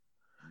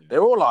They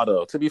all are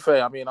though. To be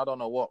fair, I mean, I don't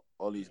know what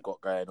Ollie's got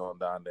going on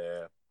down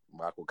there.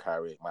 Michael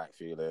Carrick, Mike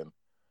Phelan,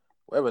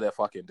 whatever they're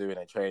fucking doing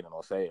in training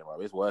or saying, bro,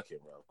 it's working,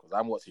 bro. Because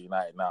I'm watching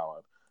United now,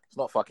 and it's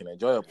not fucking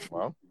enjoyable,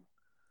 bro.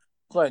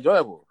 It's not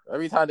enjoyable.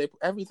 Every time they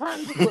put on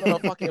a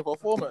fucking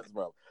performance,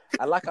 bro.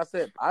 And like I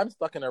said, I'm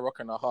stuck in a rock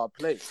and a hard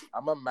place.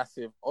 I'm a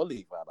massive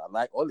Ollie fan. I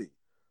like Ollie,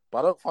 but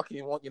I don't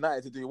fucking want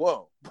United to do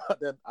well. But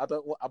then I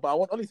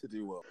want Ollie to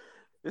do well.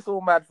 It's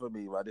all mad for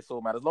me, man. It's all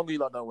mad. As long as you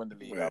lot don't win the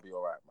league, I'll be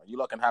all right, man. You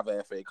lot can have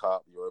an FA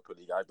Cup, Europa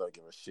League. I don't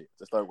give a shit.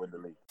 Just don't win the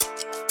league.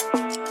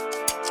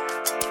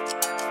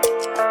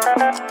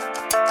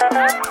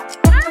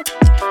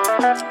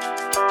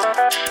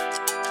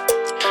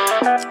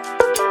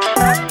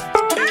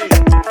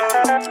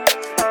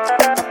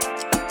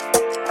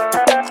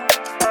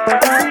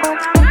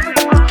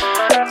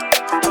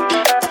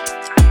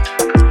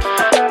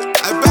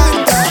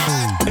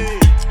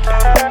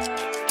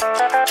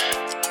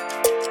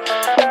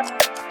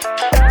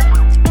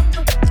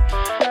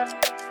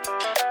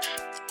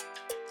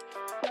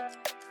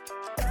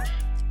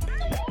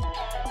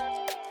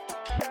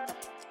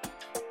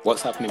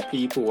 What's happening,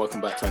 people?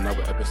 Welcome back to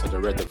another episode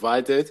of Red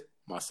Divided.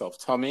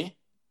 Myself, Tommy.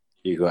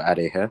 You got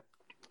Ade here.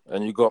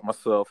 And you got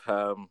myself,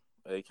 Ham,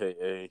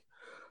 a.k.a.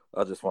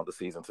 I just want the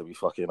season to be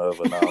fucking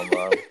over now,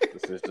 man.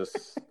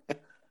 This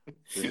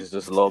is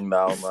just long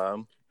now,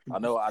 man. I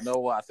know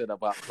what I said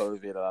about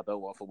COVID, and I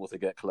don't want football to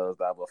get closed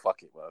down, but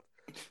fuck it, man.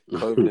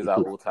 COVID is at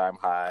all-time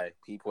high.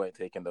 People ain't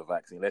taking the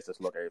vaccine. Let's just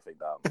lock everything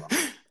down, man.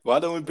 Why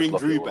don't we bring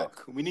Drew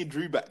back? We need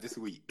Drew back this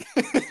week.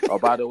 Oh,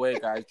 by the way,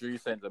 guys, Drew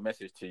sent a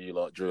message to you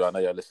lot. Drew, I know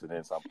you're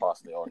listening, so I'm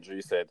passing it on.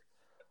 Drew said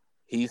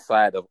his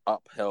side have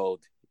upheld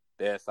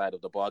their side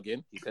of the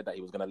bargain. He said that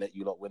he was going to let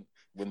you lot win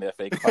their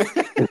FA Cup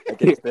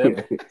against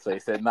them. So he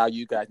said, now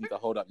you guys need to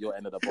hold up your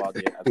end of the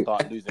bargain and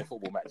start losing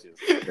football matches.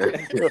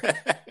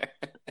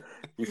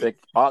 He said,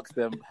 ask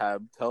them,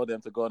 tell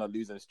them to go on a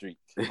losing streak.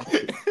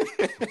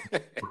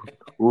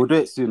 We'll do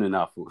it soon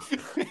enough.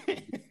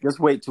 Just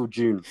wait till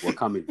June. We're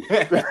coming.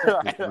 Yeah.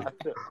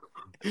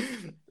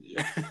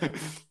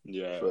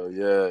 So,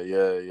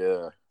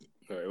 yeah.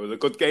 It was a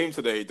good game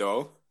today,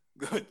 though.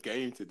 Good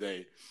game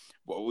today.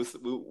 But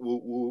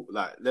we'll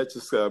like, let's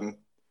just go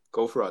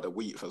throughout the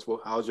week first.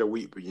 Well, how's your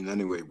week been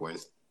anyway,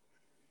 boys?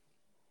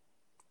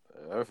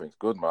 Everything's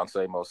good, man.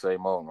 Same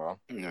old, man.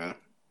 Yeah.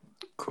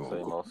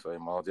 Cool.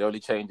 Same old. The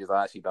only change is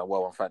I actually done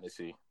well on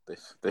fantasy.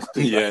 This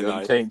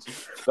change.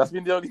 That's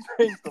been the only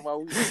change to my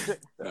week.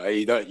 No,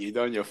 you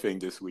done your thing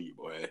this week,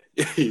 boy.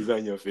 You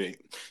done your thing.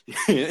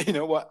 You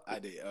know what,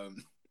 Ade?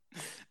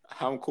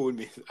 Ham called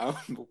me.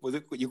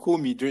 You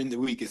called me during the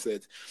week. He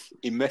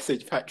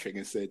messaged Patrick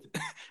and said,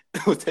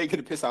 "We're taking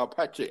the piss out of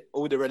Patrick.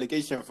 All the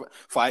relegation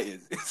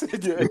fighters."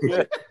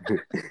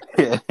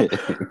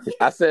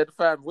 I said,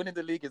 "Fam, winning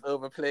the league is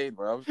overplayed,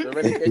 bro. The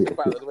relegation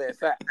fight is where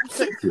it's at."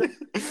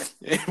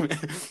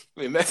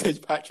 We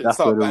messaged Patrick. That's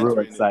where the real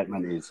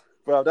excitement is,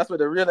 bro. That's where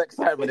the real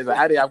excitement is.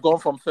 Addy, I've gone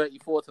from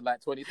 34 to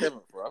like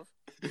 27th, bro.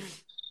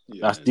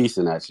 Yeah. That's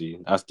decent,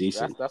 actually. That's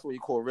decent. That's what you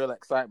call real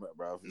excitement,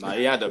 bro. Nah,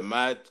 he had a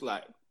mad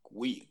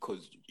week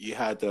because you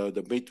had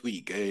the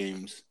midweek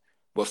games.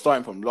 But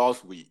starting from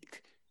last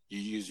week, you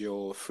use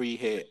your free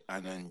hit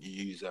and then you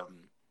use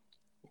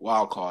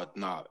wild card.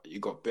 Nah, you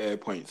got bare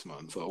points,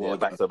 man. So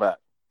back to back.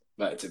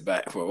 But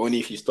only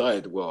if you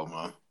started well,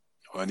 man.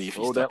 Only if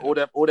you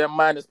all them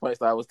minus points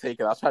that I was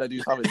taking, I was trying to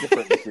do something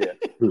different this year.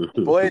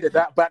 Boy, did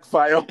that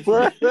backfire.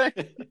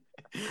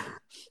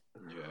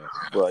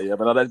 But yeah,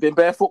 but there's been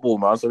bare football,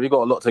 man. So we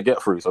got a lot to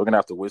get through. So we're gonna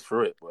have to whiz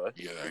through it, bro.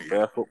 Yeah.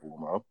 Bare football,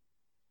 man.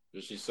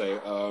 Did she say?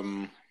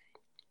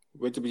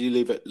 Where did we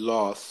leave it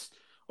last?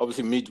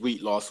 Obviously,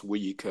 midweek last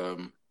week.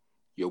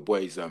 Your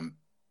boys.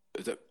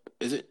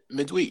 Is it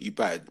midweek? You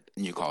bad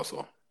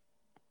Newcastle?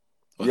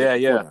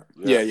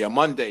 Yeah.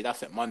 Monday.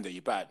 That's it. Monday.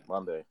 You bad.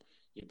 Monday.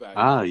 You bad.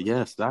 Ah,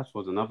 yes, that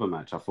was another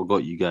match. I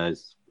forgot you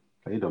guys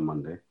played on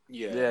Monday.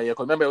 Yeah.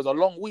 Because remember, it was a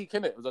long week,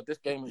 innit? It was a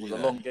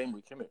long game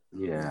week, innit?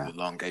 Yeah, it was a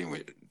long game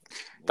week.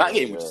 That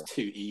game was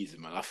too easy,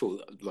 man. I feel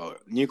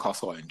like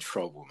Newcastle are in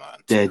trouble, man.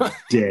 Dead. I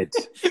think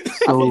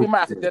we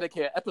might have to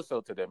dedicate an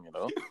episode to them, you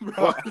know.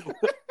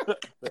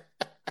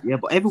 Yeah,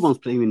 but everyone's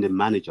blaming the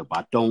manager, but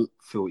I don't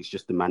feel it's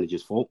just the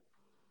manager's fault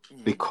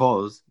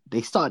because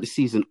they started the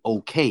season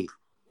okay,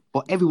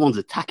 but everyone's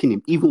attacking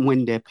him even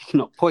when they're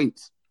picking up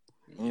points.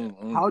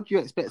 Mm-hmm. How do you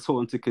expect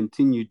someone to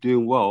continue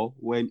doing well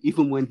when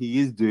even when he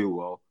is doing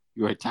well,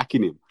 you're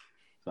attacking him?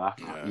 So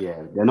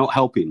they're not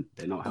helping.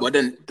 But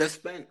then they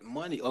spent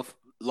money off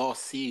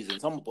last season.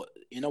 Some of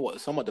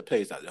the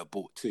players that they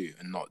bought too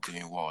and not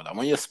doing well. Like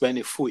when you're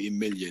spending 40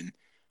 million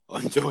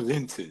on Joe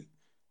Linton.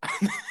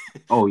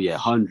 Oh yeah,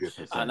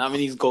 100%. And how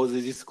many goals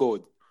has he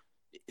scored?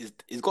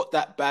 He's got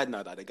that bad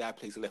now that the guy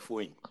plays left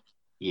wing.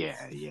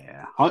 Yeah,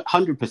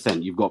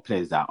 100%. You've got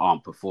players that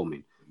aren't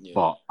performing. Yeah.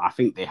 But I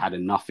think they had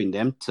enough in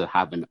them to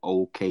have an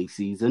okay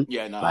season.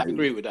 Yeah, no, I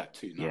agree with that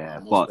too. No, yeah,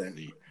 but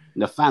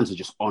the fans are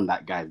just on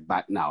that guy's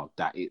back now.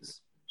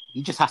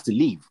 He just has to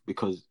leave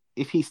because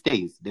if he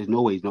stays, there's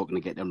no way he's not going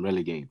to get them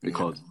relegated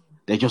because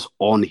they're just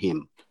on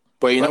him.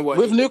 But you know But what?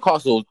 with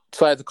Newcastle,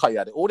 trying to cut you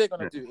at it, all they're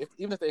gonna do,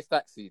 even if they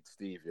sack Steve,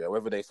 yeah,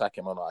 whether they sack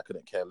him or not, I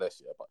couldn't care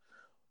less, yeah. But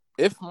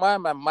if my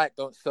man Mike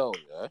don't sell,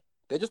 yeah,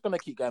 they're just gonna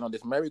keep going on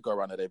this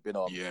merry-go-round that they've been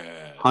on.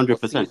 Yeah,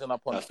 100%. Season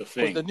upon that's the because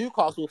thing. the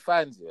Newcastle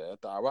fans, yeah,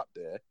 that are up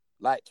there,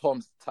 like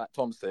Tom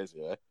says,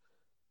 yeah,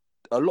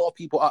 a lot of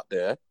people up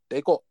there,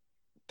 they got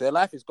their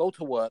life is go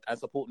to work and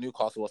support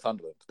Newcastle or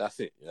Sunderland. That's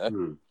it, yeah.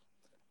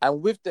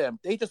 And with them,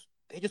 they just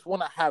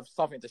want to have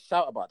something to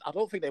shout about. I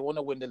don't think they want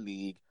to win the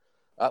league.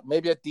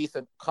 Maybe a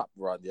decent cup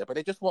run, yeah, but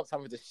they just want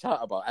something to shout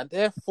about. And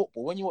their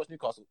football, when you watch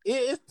Newcastle, it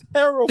is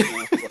terrible.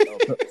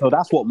 So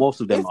that's what most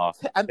of them are.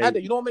 And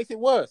Adam, you know what makes it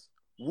worse?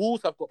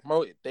 Wolves have got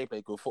promoted. They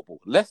play good football.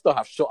 Leicester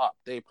have shot up.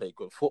 They play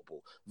good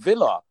football.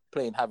 Villa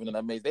having an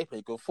amazing. They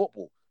play good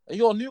football. And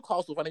you're a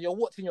Newcastle fan, and you're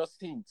watching your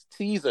team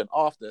season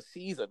after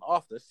season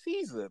after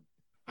season.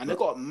 And they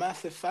got a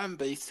massive fan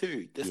base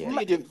too. The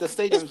It's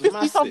stadium's 50-something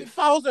massive.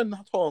 thousand,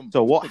 Tom.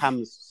 So what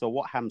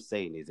Ham's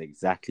saying is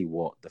exactly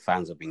what the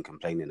fans have been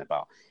complaining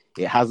about.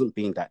 It hasn't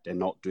been that they're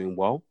not doing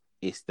well.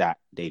 It's that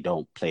they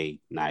don't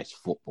play nice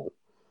football,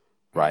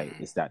 right?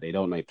 It's that they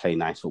don't play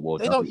nice football.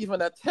 They don't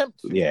even attempt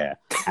to. Yeah,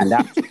 and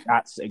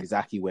that's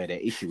exactly where their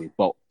issue is.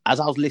 But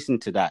as I was listening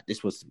to that,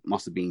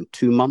 must have been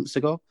 2 months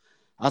ago.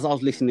 As I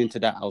was listening to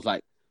that, I was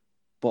like,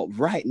 but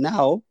right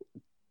now,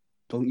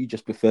 don't you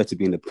just prefer to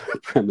be in the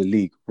Premier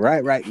League?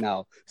 Right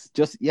now.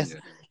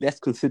 Let's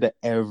consider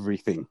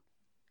everything.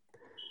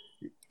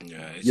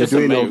 Yeah, it's You're just a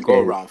doing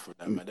merry-go-round for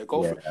them, man. They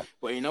go Yeah. through,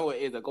 but you know what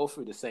it is? They go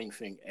through the same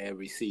thing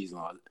every season.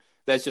 Like,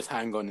 let's just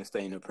hang on and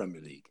stay in the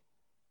Premier League.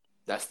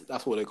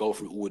 That's what they go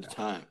through all the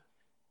time.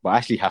 But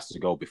Ashley has to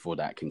go before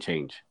that can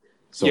change.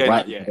 So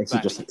they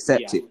should just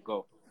accept it.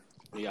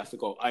 He has to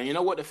go. And you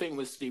know what the thing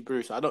with Steve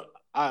Bruce?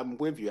 I'm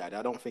with you, Ad.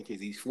 I don't think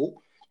it's his fault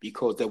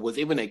because there was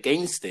even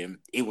against him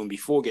even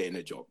before getting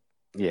the job.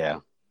 Yeah.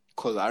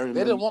 Because I remember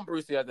They didn't want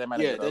Bruce as their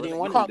manager. Yeah, they didn't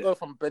want You can't him go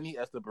from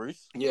Benitez to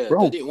Bruce. Yeah,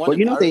 Bro, they didn't want but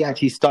you him. know they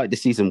actually started the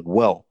season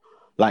well.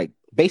 Like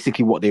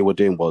basically what they were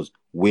doing was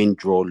win,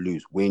 draw,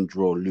 lose, win,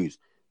 draw, lose.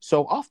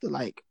 So after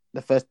like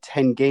the first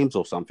 10 games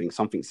or something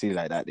silly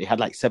like that, they had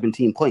like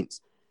 17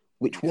 points,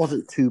 which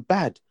wasn't too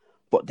bad.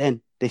 But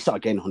then they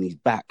start getting on his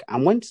back.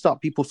 And when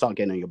people start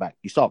getting on your back,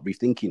 you start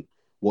rethinking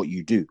what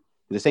you do.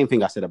 The same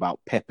thing I said about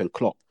Pep and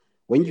Klopp.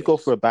 When you go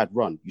for a bad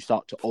run, you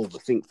start to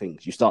overthink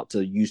things. You start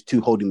to use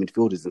 2 holding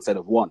midfielders instead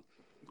of 1.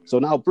 So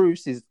now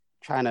Bruce is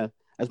trying to,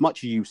 as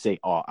much as you say,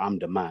 oh, I'm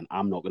the man,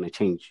 I'm not going to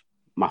change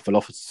my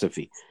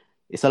philosophy.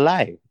 It's a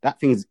lie. That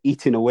thing's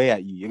eating away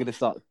at you. You're going to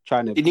start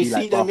trying to Did be you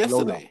like see them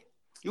Barcelona. yesterday?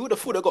 You would have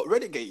thought they got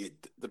relegated,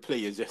 the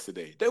players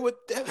yesterday. They were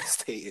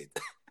devastated.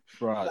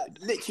 Right. Like,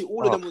 literally,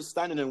 all of them was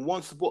standing in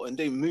one spot and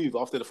they move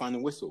after the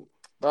final whistle.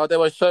 Well, they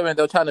were trying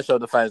to show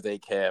the fans they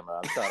care,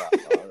 man. Shut up,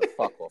 man.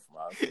 Fuck off,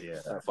 man. Yeah.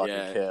 Don't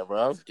fucking care,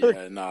 bro.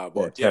 Yeah, nah,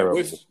 but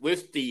terrible. with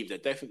Steve,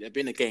 they've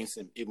been against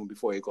him even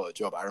before he got a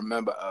job. I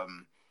remember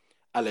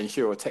Alan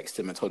Shearer texted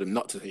him and told him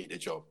not to take the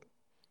job.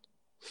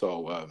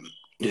 So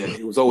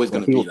it was always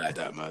going to be like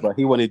that, man. But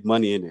he wanted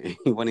money in it.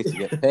 He wanted to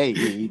get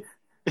paid.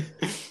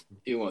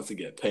 He wants to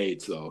get paid,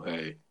 so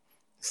hey,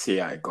 see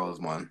how it goes,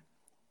 man.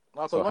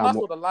 No, so when I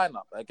saw the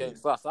lineup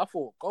against us, I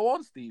thought, go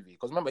on, Stevie.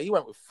 Because remember, he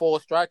went with 4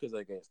 strikers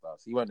against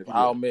us. He went with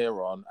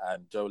Almiron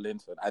and Joe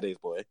Linton, Ade's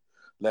boy,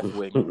 left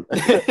wing,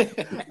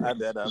 and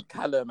then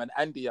Callum and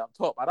Andy up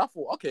top. And I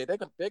thought, okay, they're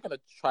gonna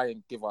try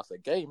and give us a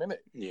game, innit?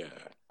 Yeah.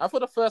 And for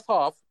the first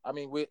half, I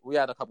mean, we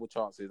had a couple of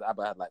chances.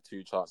 Abba had like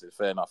 2 chances.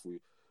 Fair enough.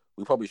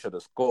 We probably should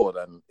have scored,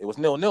 and it was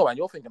 0-0. And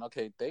you're thinking,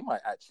 okay, they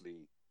might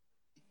actually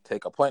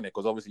take a point there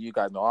because obviously you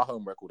guys know our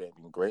home record ain't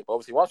been great. But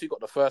obviously, once we got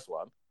the first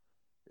one,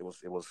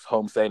 it was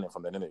home sailing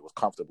from then, innit? It was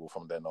comfortable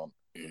from then on.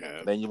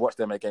 Yeah. Then you watch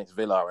them against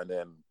Villa, and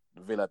then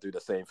Villa do the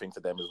same thing to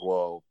them as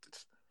well.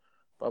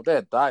 But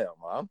they're dire,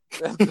 man.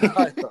 They're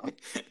dire.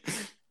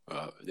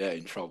 They're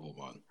in trouble,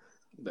 man.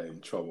 They're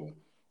in trouble.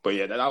 But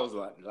yeah, that was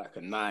like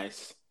a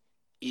nice,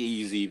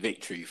 easy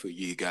victory for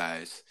you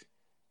guys.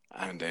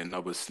 And then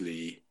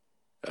obviously,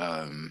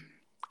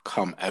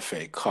 come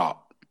FA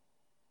Cup.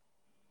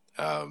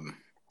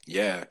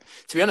 Yeah.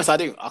 To be honest, I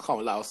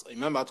can't lie.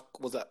 Remember,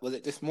 was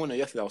it this morning or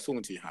yesterday I was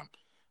talking to you, Ham?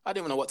 I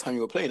didn't even know what time you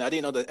were playing. I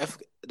didn't know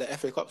the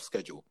FA Cup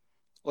schedule.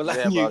 Well,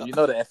 yeah, bro, you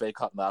know the FA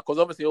Cup now. Because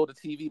obviously all the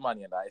TV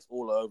money and that, it's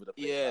all over the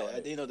place. Yeah,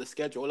 I didn't know the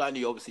schedule. All I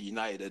knew, obviously,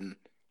 United and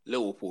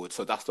Liverpool.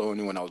 So that's the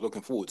only one I was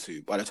looking forward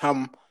to. By the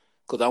time,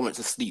 because I went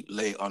to sleep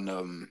late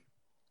on,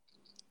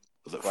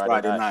 was it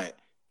Friday night?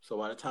 So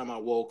by the time I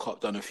woke up,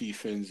 done a few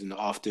things in the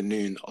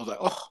afternoon, I was like,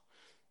 oh.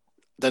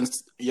 Then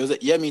was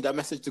it Yemi that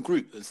messaged the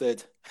group and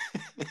said,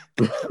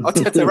 I'll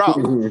test her out.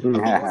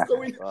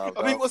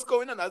 I mean, what's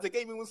going on? As the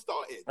game even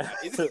started.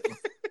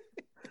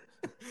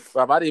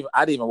 Bro, I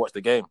didn't even watch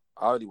the game.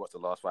 I only watched the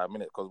last 5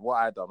 minutes because what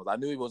I done was I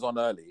knew he was on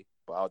early,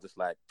 but I was just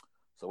like,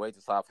 so wait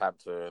to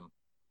Southampton.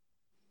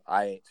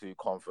 I ain't too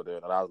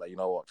confident, and I was like, you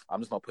know what?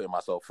 I'm just not putting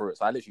myself through it.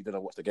 So I literally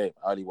didn't watch the game.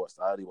 I only watched.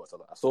 I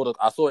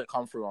saw it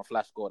come through on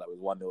Flash Score that was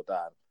 1-0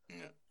 down.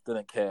 Yeah.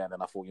 Didn't care, and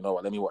then I thought, you know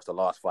what? Let me watch the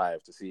last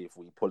 5 to see if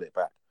we pull it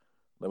back.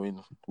 I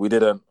mean, we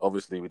didn't.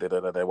 Obviously, we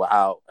didn't, and they were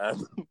out.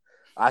 And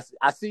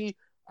I see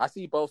I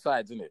see both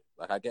sides in it.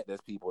 Like I get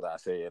there's people that are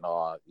saying,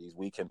 "Oh, he's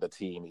weakened the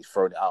team, he's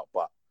thrown it out."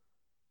 But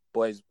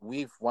boys,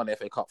 we've won the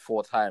FA Cup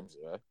 4 times,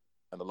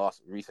 in the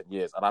last recent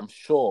years, and I'm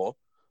sure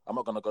I'm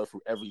not gonna go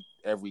through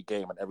every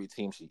game and every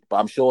team sheet, but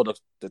I'm sure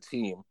the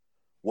team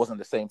wasn't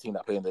the same team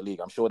that played in the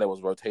league. I'm sure there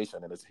was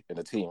rotation in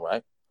the team,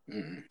 right?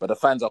 Mm-hmm. But the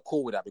fans are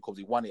cool with that because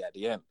we won it at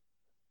the end.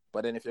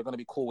 But then if you're gonna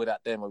be cool with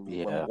that, then when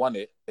we won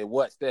it, it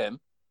works. Then,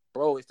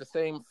 bro, it's the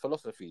same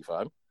philosophy,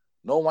 fam.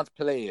 No one's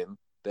playing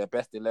their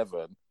best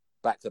 11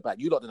 back to back.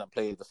 You lot didn't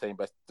play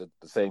the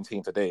same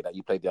team today that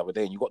you played the other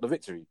day, and you got the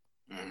victory.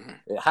 Mm-hmm.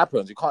 It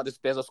happens. You can't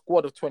just. There's a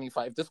squad of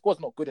 25. If the squad's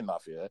not good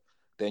enough,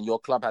 then your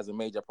club has a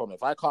major problem.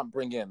 If I can't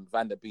bring in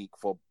Van der Beek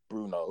for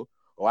Bruno,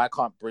 or I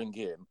can't bring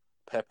in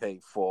Pepe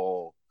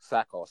for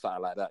Saka or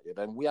something like that,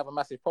 then we have a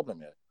massive problem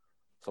here.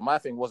 So my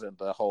thing wasn't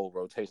the whole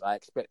rotation. I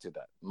expected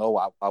that. No,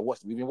 I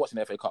watched. We've been watching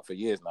the FA Cup for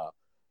years now.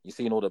 You've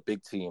seen all the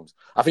big teams.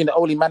 I think the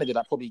only manager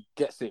that probably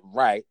gets it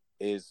right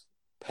is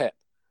Pep.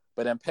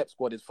 But then Pep's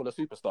squad is full of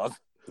superstars.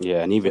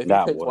 Yeah, and even so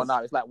that was one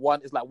out. It's like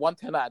one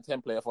 10 out of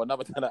 10 player for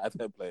another 10 out of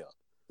 10 player.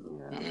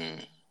 Yeah. Mm-hmm.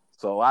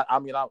 So I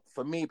mean,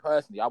 for me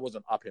personally, I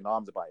wasn't up in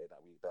arms about it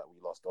that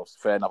we lost.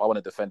 Fair enough. I want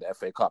to defend the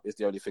FA Cup. It's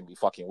the only thing we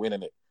fucking win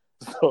in it.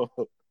 So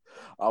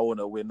I want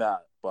to win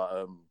that.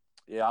 But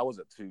yeah, I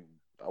wasn't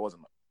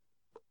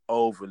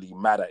overly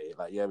mad at it.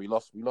 Like, yeah, we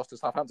lost to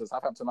Southampton.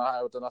 Southampton are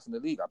higher than us in the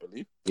league, I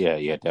believe.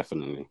 Yeah,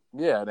 definitely.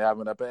 Yeah, they're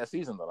having a better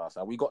season than us,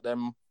 and we got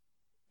them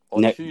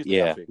on Tuesday.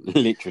 Yeah, I think.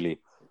 literally.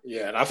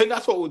 Yeah, and I think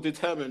that's what will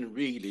determine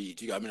really.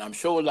 Do you? I mean, I'm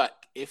sure like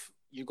if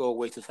you go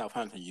away to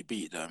Southampton, you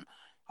beat them.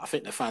 I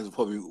think the fans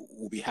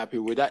will be happy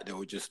with that.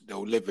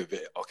 They'll live with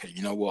it. Okay,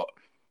 you know what?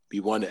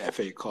 We won the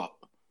FA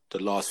Cup the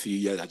last few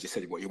years. I just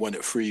said you won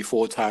it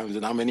 3-4 times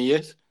in how many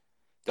years?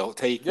 They'll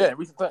take it.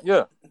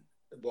 Yeah.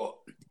 But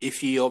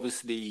if you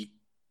obviously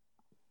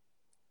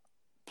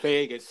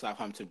play against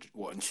Southampton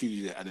on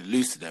Tuesday and then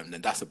lose to them,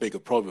 then that's a bigger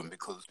problem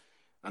because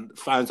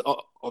fans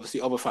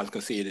obviously other fans can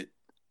see it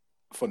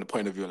from the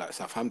point of view like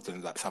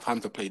Southampton. Like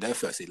Southampton played their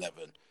first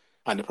 11.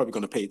 And they're probably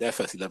going to play their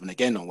first 11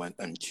 again on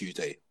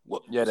Tuesday.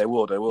 Yeah, they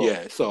will.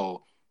 Yeah,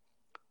 so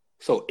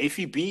if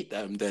you beat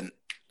them, then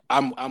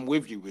I'm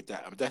with you with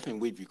that. I'm definitely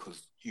with you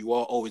because you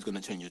are always going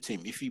to change your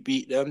team. If you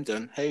beat them,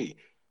 then hey,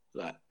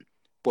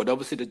 but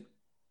obviously the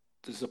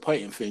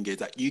disappointing thing is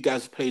that you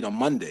guys played on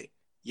Monday.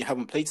 You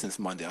haven't played since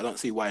Monday. I don't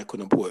see why I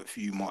couldn't put a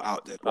few more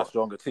out there. A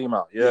stronger team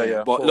out.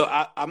 Yeah. But look,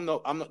 I'm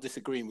not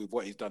disagreeing with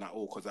what he's done at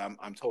all because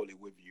I'm totally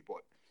with you. But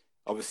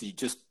obviously,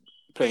 just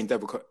playing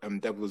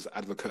devil's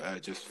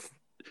advocate, just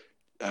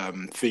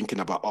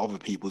thinking about other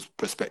people's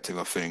perspective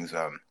of things.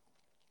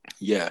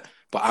 Yeah,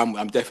 but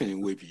I'm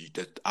definitely with you.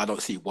 That I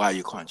don't see why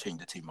you can't change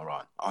the team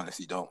around. I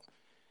honestly don't.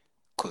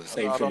 Because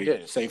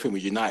same thing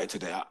with United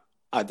today.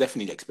 I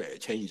definitely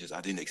expected changes.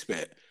 I didn't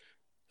expect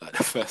like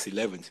the first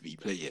 11 to be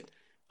playing.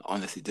 I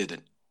honestly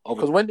didn't.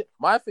 Because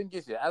my thing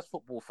is, as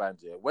football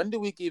fans, when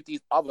do we give these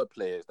other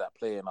players that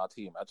play in our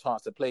team a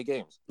chance to play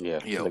games? Yeah,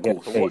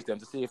 to watch them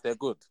to see if they're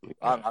good.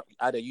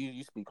 Either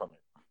you speak on it.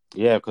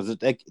 Yeah, because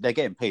they're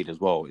getting paid as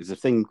well. It's a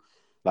thing,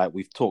 like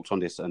we've talked on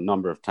this a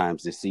number of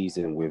times this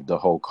season with the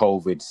whole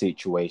COVID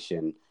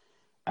situation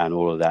and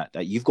all of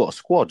that you've got a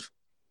squad,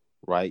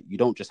 right? You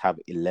don't just have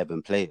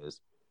 11 players.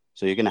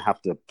 So you're going to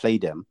have to play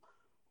them,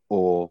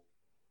 or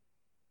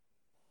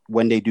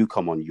when they do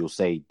come on, you'll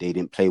say they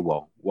didn't play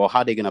well. Well, how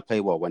are they going to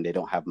play well when they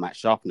don't have match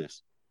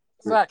sharpness?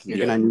 Exactly.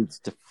 You're going to need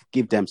to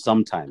give them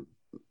some time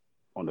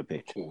on the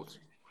pitch. Of course.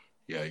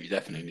 Yeah, you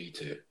definitely need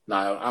to.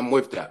 Now, I'm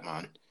with that,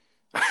 man.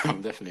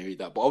 I'm definitely with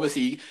that. But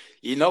obviously,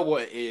 you know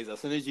what it is. As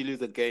soon as you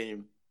lose a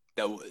game,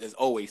 there's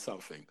always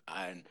something.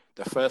 And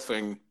the first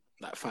thing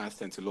that fans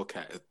tend to look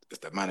at is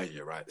the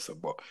manager, right? So,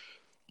 but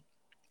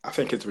I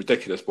think it's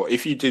ridiculous. But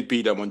if you did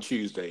beat them on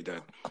Tuesday,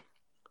 then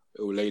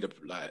it will later,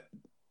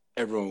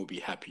 everyone will be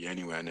happy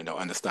anyway, and then they'll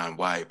understand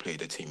why he played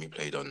the team he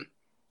played on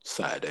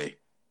Saturday.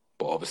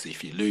 But obviously,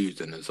 if you lose,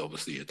 then there's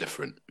obviously a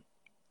different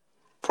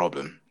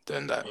problem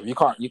than that. You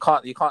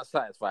can't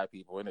satisfy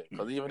people, innit?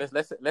 Because even if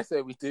let's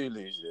say we do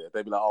lose,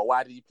 they'll be like, "Oh,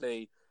 why did you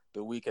play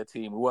the weaker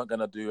team? We weren't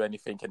gonna do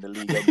anything in the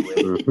league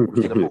anyway.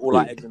 We're gonna put all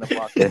our eggs in the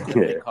basket in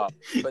the FA Cup."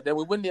 But then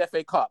we win the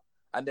FA Cup,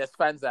 and there's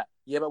fans that,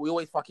 but we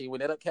always fucking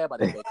win. They don't care about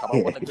the FA Cup.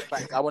 I want to get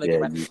back. I want to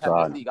get back to the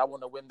Champions League. I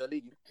want to win the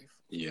league.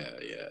 Yeah.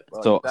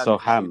 So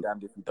Ham,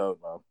 damned if you don't,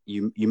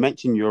 man. You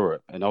mentioned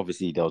Europe, and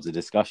obviously there was a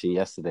discussion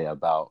yesterday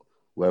about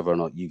whether or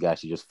not you guys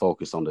should just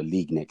focus on the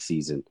league next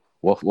season.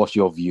 What's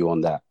your view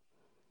on that?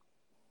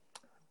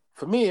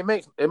 For me, it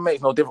makes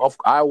no difference.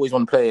 I always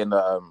want to play in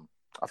the.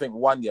 I think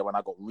one year when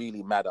I got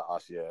really mad at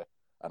us,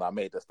 and I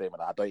made the statement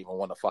that I don't even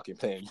want to fucking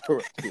play in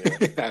Europe,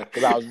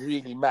 because I was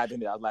really mad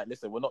in it. I was like,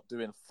 listen, we're not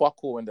doing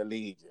fuck all in the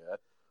league,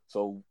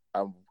 So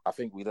I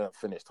think we didn't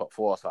finish top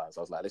 4 or something.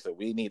 So I was like, listen,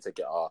 we need to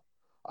get our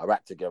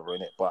act together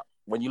in it. But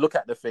when you look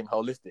at the thing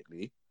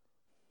holistically,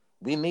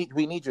 we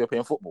need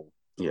European football.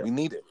 Yeah. We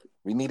need it.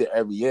 We need it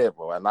every year,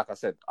 bro. And like I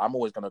said, I'm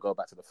always going to go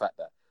back to the fact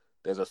that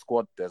there's a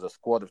squad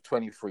of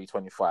 23,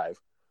 25.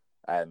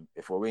 And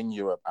if we're in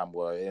Europe and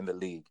we're in the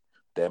league,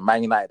 Then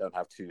Man United don't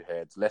have 2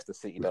 heads. Leicester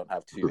City don't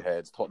have 2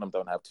 heads. Tottenham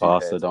don't have 2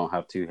 Barca heads. don't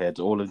have 2 heads.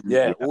 All of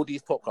all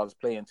these top clubs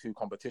play in 2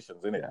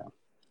 competitions, innit? Yeah.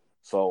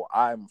 So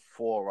I'm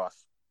for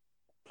us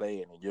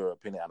playing in Europe,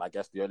 innit? And I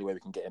guess the only way we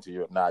can get into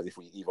Europe now is if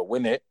we either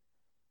win it,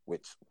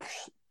 which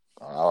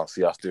I don't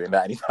see us doing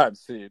that anytime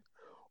soon,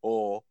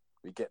 or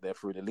we get there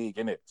through the league,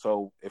 innit?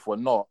 So if we're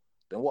not,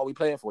 then what are we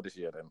playing for this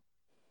year then?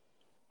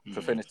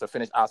 To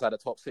finish outside the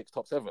top 6,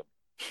 top 7?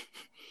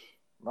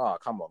 No,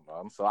 come on,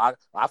 man. So I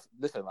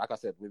listen. Like I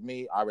said, with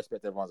me, I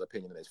respect everyone's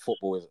opinion.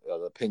 Football is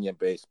an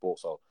opinion-based sport,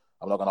 so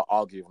I'm not gonna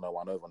argue with no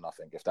one over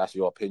nothing. If that's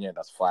your opinion,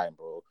 that's fine,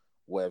 bro.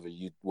 Wherever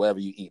you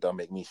eat, don't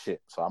make me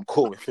shit. So I'm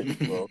cool with it,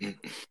 bro.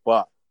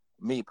 But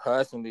me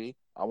personally,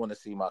 I want to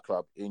see my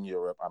club in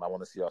Europe, and I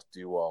want to see us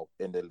do well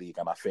in the league.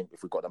 And I think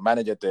if we got the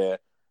manager there,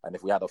 and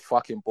if we had a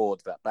fucking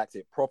board that backed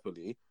it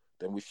properly,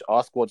 then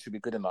our squad should be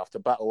good enough to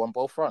battle on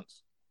both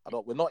fronts.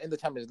 We're not in the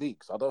Champions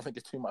League, so I don't think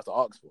it's too much to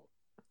ask for.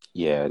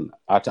 Yeah,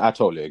 I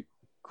totally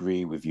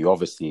agree with you.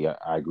 Obviously,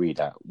 I agree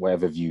that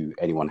whatever view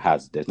anyone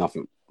has, there's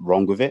nothing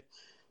wrong with it.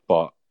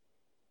 But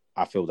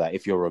I feel that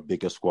if you're a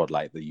bigger squad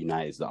like the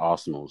Uniteds, the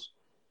Arsenals,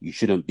 you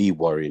shouldn't be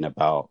worrying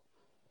about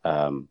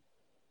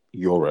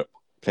Europe,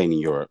 playing in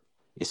Europe.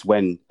 It's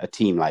when a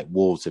team like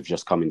Wolves have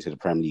just come into the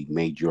Premier League,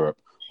 made Europe,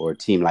 or a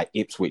team like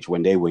Ipswich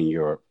when they win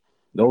Europe.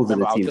 Those are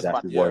the teams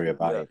that should worry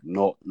about it,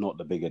 not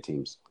the bigger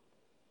teams.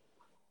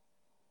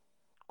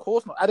 Of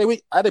course not.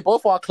 Are they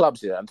both our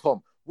clubs here? And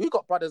Tom, we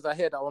got brothers out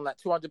here that on like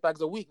 200 bags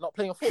a week, not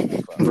playing football,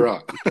 fam. Bro.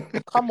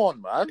 Come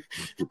on, man.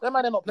 Them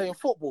man, they're not playing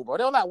football, bro.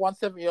 They're on like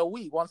 170 a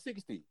week,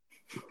 160.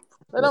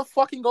 They don't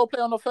fucking go play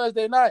on a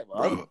Thursday night,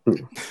 bro.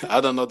 I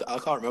don't know. I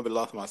can't remember the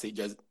last time I see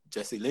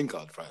Jesse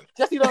Lingard, fam.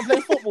 Jesse don't play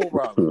football,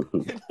 bro.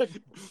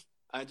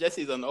 And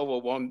Jesse's on over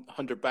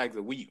 100 bags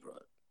a week, bro.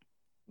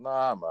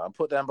 Nah, man.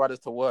 Put them brothers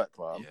to work,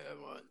 man. Yeah,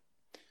 man.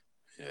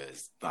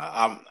 Yes,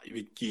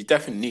 you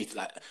definitely need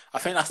I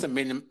think that's the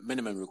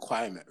minimum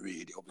requirement,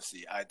 really.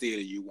 Obviously,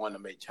 ideally, you want to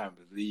make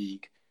Champions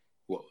League.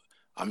 Well,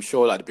 I'm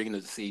sure, like the beginning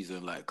of the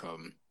season, like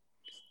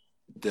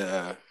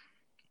the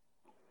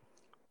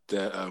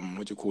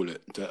what do you call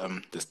it?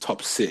 The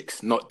top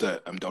 6, not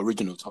the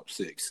original top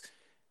 6.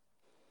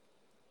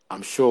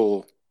 I'm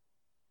sure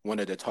one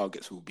of the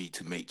targets will be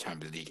to make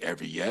Champions League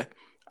every year,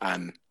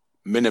 and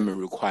minimum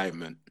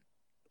requirement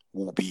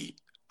will be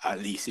at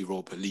least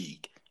Europa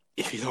League.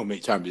 If you don't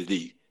make Champions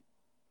League,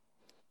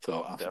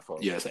 so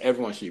definitely. So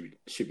everyone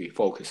should be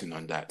focusing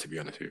on that. To be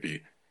honest with you,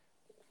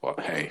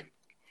 but hey,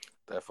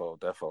 definitely,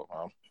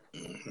 man.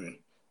 Mm-hmm.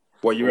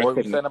 What you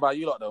saying about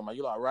you lot though, man?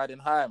 You lot riding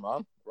high,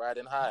 man.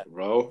 Riding high,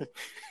 bro.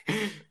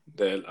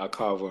 I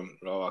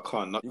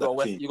can't.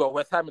 Not you got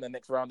West Ham in the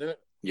next round, didn't it?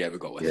 Yeah, we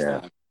got West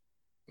Ham.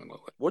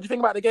 What do you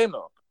think about the game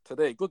though?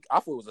 Today, good.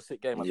 I thought it was a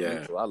sick game as a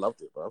neutral. I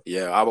loved it, bro.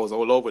 Yeah, I was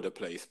all over the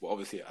place, but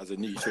obviously as a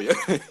neutral,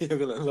 you're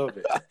gonna love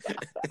it.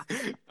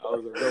 I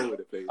was all over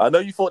the place. I know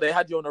you thought they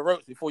had you on the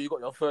ropes before you got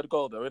your third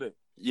goal, though, innit?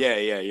 Yeah.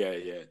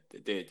 They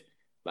did.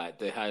 Like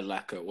they had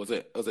like was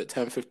it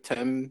 10,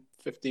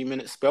 15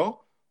 minute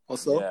spell or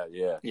so?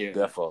 Yeah.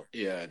 Therefore,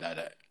 yeah,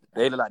 that.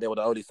 They looked like they were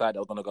the only side that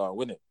was gonna go and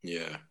win it.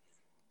 Yeah,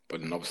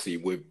 but then obviously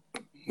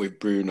with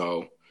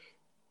Bruno,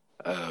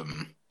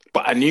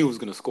 but I knew he was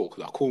going to score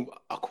because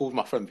I called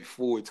my friend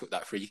before he took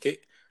that free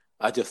kick.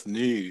 I just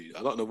knew.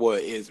 I don't know what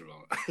it is,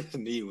 bro. I just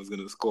knew he was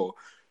going to score.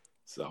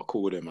 So I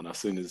called him, and as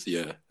soon as he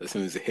hit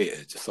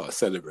it, just started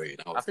celebrating.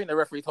 I think the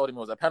referee told him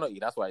it was a penalty.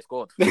 That's why he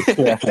scored. He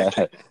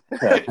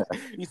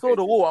saw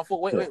the wall. I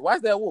thought, wait, why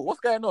is there a wall? What's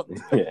going on?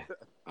 Yeah.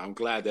 I'm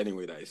glad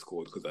anyway that he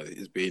scored because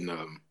it's been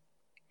a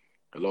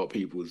lot of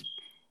people's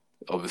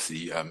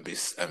obviously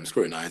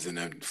scrutinizing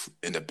them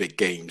in the big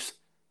games.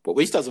 But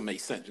which doesn't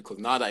make sense because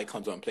now that he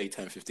comes on and play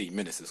 10, 15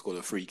 minutes and scored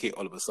a free kick,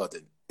 all of a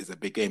sudden is a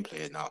big game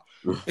player now.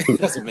 It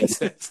doesn't make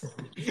sense.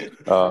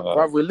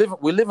 Bro, we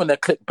live in a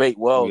clickbait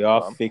world. We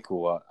are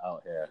fickle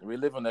out here. We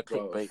live in a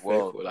clickbait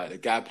world. Like the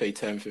guy played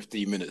 10,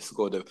 15 minutes,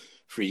 scored a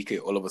free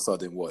kick, all of a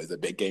sudden is a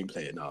big game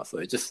player now. So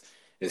it's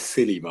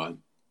silly, man.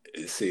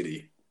 It's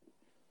silly.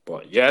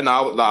 But yeah,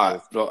 now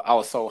I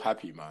was so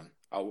happy, man.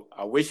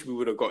 I wish we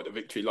would have got the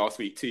victory last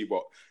week too,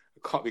 but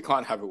we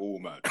can't have it all,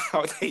 man.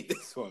 I'll take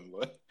this one,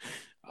 man.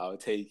 I'll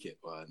take it,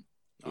 man.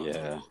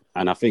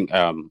 And I think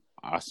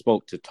I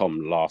spoke to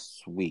Tom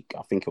last week.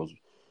 I think it was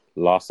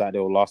last Saturday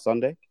or last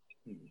Sunday.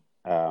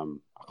 I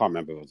can't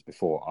remember if it was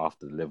before or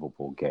after the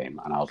Liverpool game.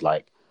 And I was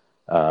like,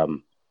 I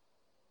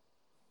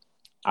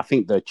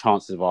think the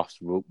chances of us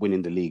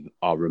winning the league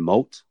are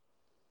remote,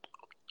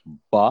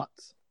 but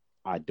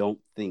I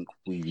don't think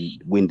we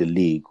win the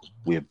league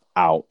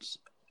without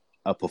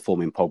a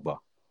performing Pogba.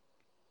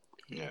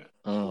 Yeah.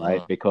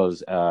 Right?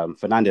 Because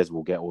Fernandes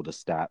will get all the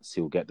stats,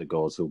 he'll get the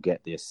goals, he'll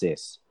get the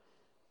assists.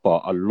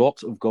 But a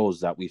lot of goals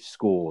that we've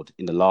scored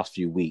in the last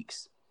few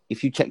weeks,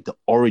 if you check the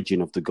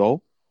origin of the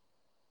goal,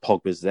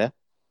 Pogba's there.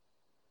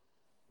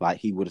 Like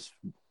he would have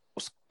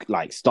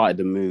started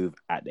the move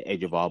at the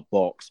edge of our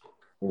box.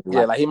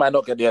 Yeah, like he might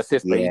not get the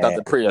assist, but he does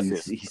the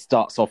pre-assist. He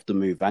starts off the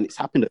move, and it's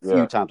happened a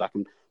few times. I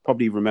can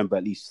probably remember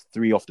at least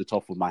 3 off the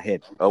top of my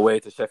head. Away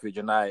to Sheffield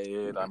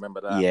United, I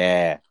remember that.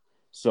 Yeah.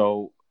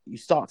 So you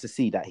start to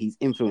see that his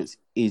influence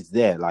is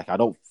there.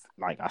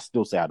 I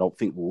still say I don't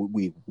think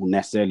we will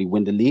necessarily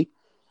win the league.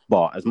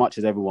 But as much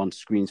as everyone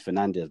screens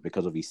Fernandes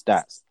because of his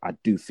stats, I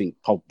do think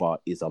Pogba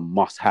is a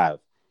must-have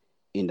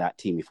in that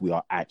team if we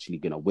are actually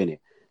going to win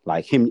it.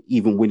 Like him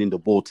even winning the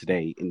ball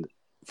today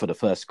for the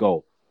first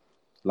goal.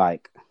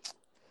 Like,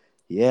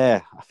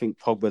 yeah, I think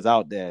Pogba's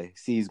out there.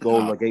 See his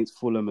goal against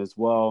Fulham as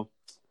well.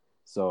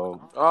 So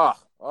I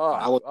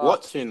was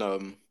watching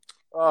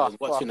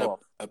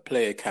a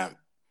player camp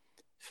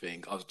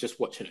thing. I was just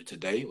watching it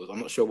today. I'm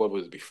not sure whether it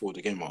was before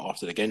the game or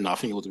after the game. No, I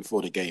think it was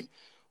before the game.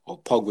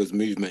 Of Pogba's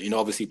movement.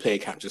 Obviously player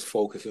camp just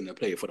focused on the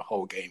player for the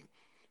whole game.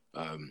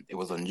 It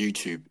was on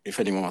YouTube. If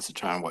anyone wants to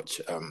try and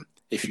watch,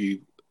 if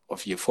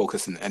you're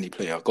focusing on any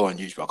player, go on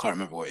YouTube. I can't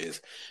remember what it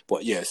is.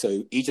 But yeah,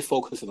 so he just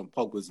focused on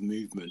Pogba's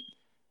movement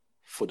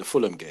for the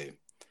Fulham game.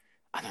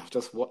 And I was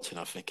just watching,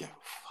 I'm thinking,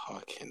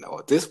 fucking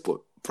hell, this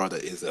brother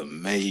is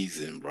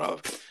amazing,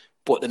 bro.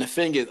 But then the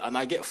thing is, and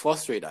I get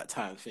frustrated at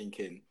times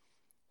thinking,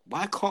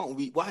 why can't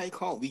we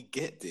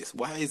get this?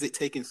 Why is it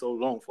taking so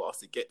long for us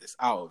to get this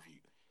out of you?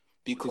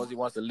 Because he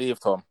wants to leave,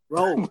 Tom.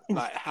 Bro,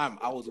 like Ham,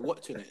 I was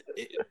watching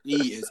it.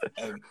 He is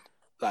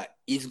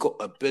he's got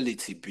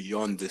ability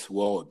beyond this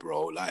world,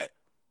 bro. Like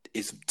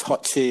his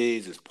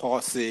touches, his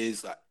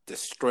passes, like the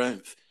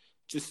strength.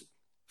 Just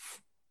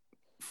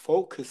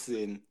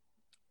focusing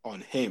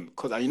on him,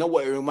 because you know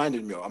what it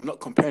reminded me of. I'm not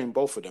comparing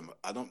both of them.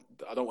 I don't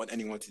want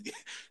anyone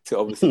to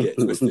obviously get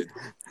twisted.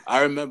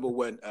 I remember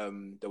when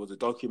there was a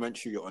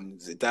documentary on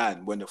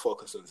Zidane, when they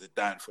focused on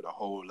Zidane for the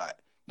whole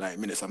 9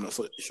 minutes. I'm not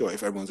so sure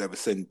if everyone's ever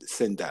seen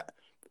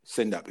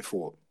that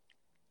before.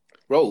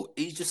 Bro,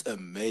 he's just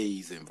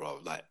amazing, bro.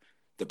 Like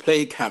the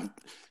play camp,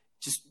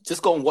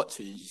 just go and watch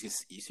it. You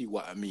see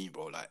what I mean,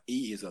 bro. Like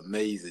he is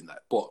amazing. Like,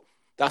 but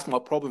that's my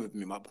problem with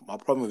him. My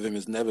problem with him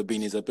has never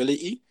been his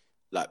ability.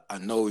 Like I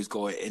know he's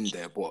got it in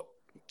there, but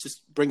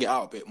just bring it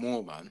out a bit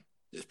more, man.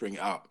 Just bring it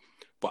out.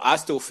 But I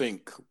still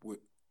think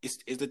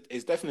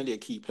it's definitely a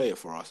key player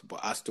for us. But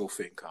I still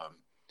think,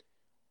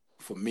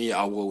 for me,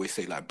 I will always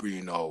say like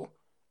Bruno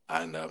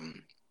and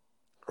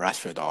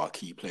Rashford are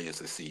key players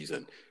this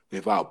season.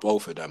 Without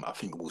both of them, I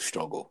think we'll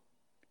struggle.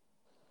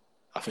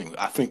 I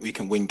think we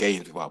can win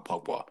games without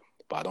Pogba,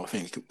 but I don't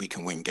think we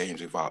can win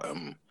games without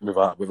them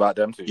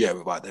too. Yeah,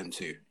 without them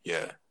too.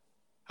 Yeah,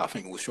 I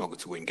think we'll struggle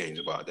to win games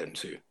without them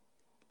too.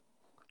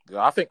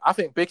 Yeah, I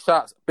think big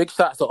shots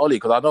to Ollie,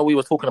 because I know we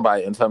were talking about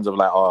it in terms of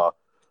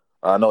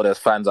I know there's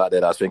fans out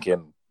there that's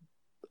thinking,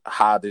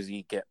 how does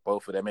he get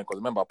both of them in? Because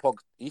remember,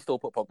 he still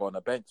put Pogba on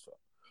the bench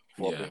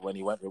when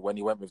he went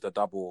with the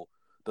double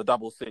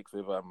six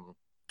with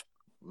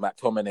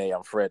McTominay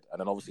and Fred, and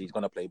then obviously he's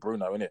gonna play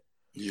Bruno, innit?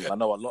 Yeah. And I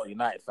know a lot of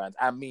United fans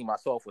and me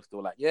myself were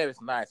still like, yeah,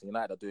 it's nice, and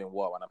United are doing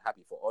well, and I'm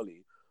happy for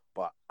Ollie,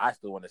 but I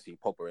still want to see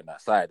Pogba in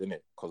that side,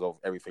 innit? Because of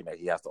everything that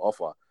he has to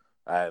offer,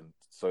 and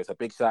so it's a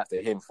big shout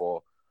to him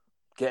for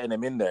getting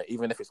him in there,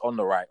 even if it's on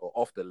the right or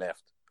off the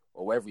left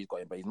or wherever he's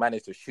got him. But he's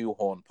managed to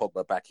shoehorn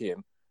Pogba back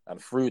in,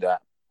 and through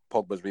that,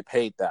 Pogba's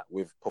repaid that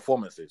with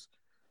performances.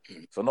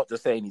 So not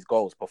just saying his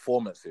goals,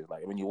 performances.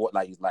 Like when you watch,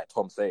 like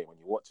Tom saying, when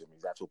you watch him,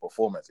 his actual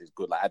performance is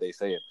good. Like Ade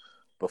saying,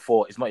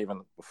 it's not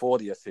even before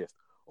the assist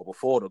or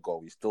before the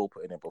goal, he's still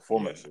putting in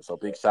performances. Yeah. So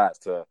big shouts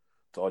to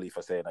Ollie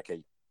for saying,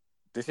 okay,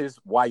 this is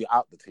why you're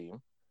out the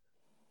team,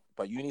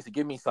 but you need to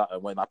give me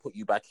something when I put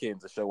you back in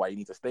to show why you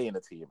need to stay in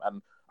the team.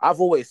 And I've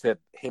always said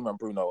him and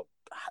Bruno,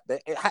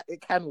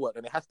 it can work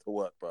and it has to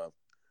work, bro.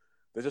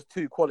 They're just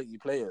two quality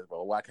players,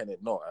 bro. Why can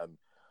it not? And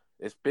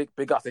it's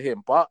big up to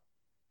him. But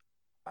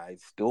I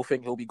still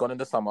think he'll be gone in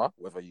the summer,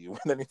 whether you win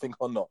anything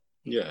or not.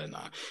 Yeah, no.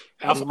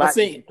 I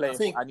think,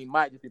 and he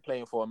might just be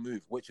playing for a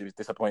move, which is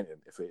disappointing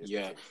if it is.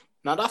 Yeah.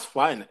 Now that's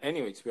fine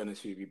anyway, to be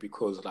honest with you,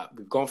 because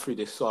we've gone through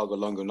this saga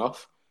long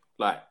enough.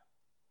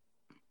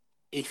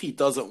 If he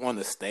doesn't want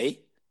to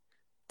stay,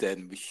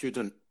 then we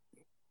shouldn't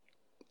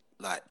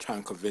try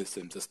and convince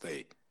him to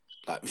stay.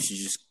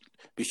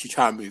 We should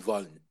try and move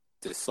on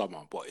this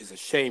summer. But it's a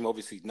shame,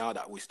 obviously, now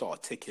that we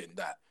start ticking,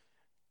 that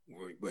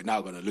we're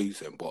now going to lose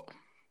him. But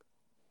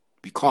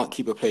we can't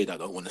keep a player that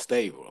don't want to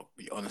stay, bro.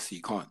 We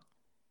honestly can't.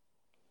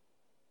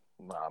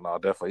 No,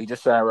 definitely. You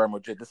just saying Real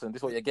Madrid. Listen, this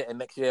is what you're getting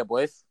next year,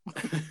 boys.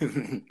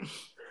 It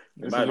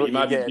might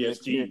be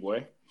PSG,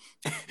 boy.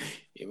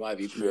 It might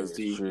be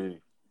PSG. True.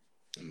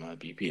 It might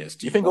be PSG.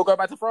 Do you think he'll go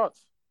back to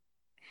France?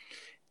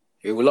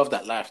 He will love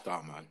that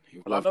lifestyle, man.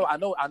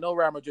 I know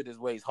Real Madrid is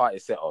where his heart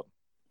is set on.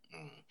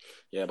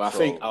 Yeah, but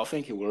I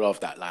think he will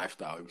love that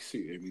lifestyle. It will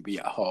suit him. He'll be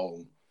at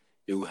home.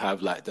 He'll have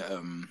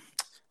the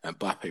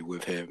Mbappe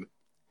with him.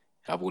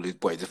 Have all his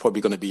boys. There's probably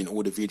going to be in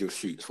all the video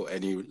shoots for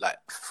any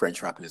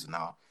French rappers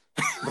now.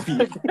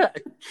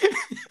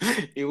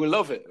 He will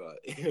love it, man.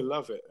 He will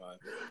love it, man.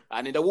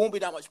 And there won't be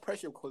that much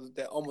pressure because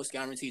they're almost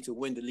guaranteed to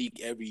win the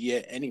league every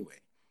year anyway.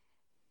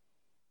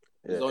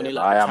 There's only the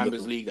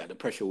Champions League that the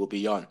pressure will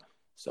be on.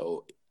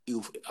 So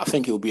I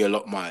think it will be a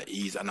lot more at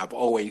ease. And I've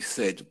always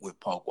said with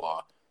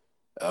Pogba,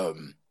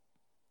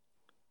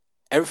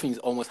 everything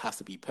almost has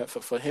to be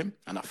perfect for him.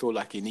 And I feel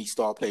like he needs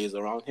star players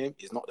around him.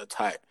 He's not the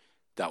type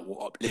that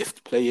will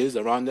uplift players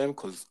around them,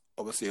 because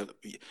obviously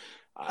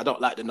I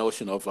don't like the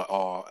notion of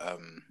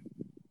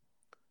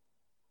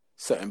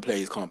certain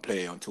players can't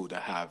play until they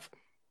have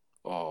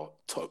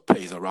top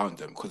players around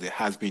them, because it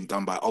has been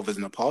done by others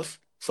in the past.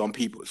 Some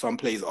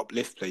players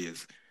uplift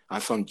players,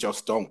 and some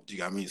just don't. Do you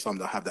get what I mean? Some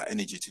don't have that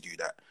energy to do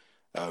that.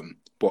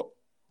 But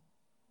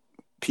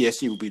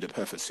PSG will be the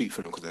perfect suit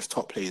for them because there's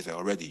top players there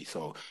already.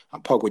 So,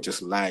 and Pogba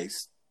just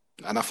lies.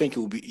 And I think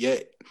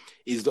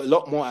he's a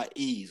lot more at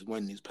ease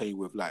when he's playing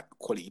with like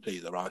quality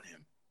players around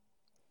him.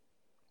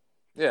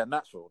 Yeah,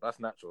 natural. That's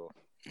natural.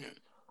 Yeah.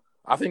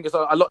 I think it's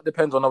a lot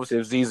depends on obviously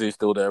if Zizou's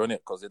still there, innit?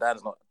 Because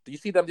Zidane's not. Do you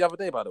see them the other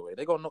day? By the way,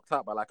 they got knocked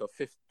out by like a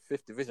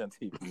fifth division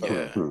team.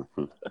 So.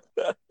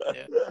 Yeah.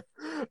 Yeah.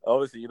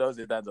 Obviously, you know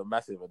Zidane's a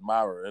massive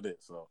admirer, innit?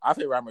 So I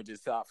think Real Madrid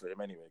set up for him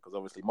anyway, because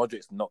obviously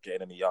Modric's not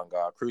getting any younger,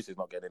 Kroos is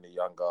not getting any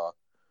younger,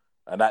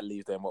 and that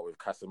leaves them with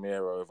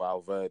Casemiro,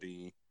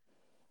 Valverde,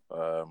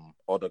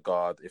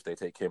 Odegaard if they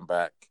take him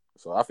back.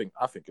 So I think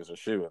it's a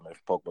shoe-in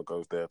if Pogba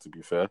goes there. To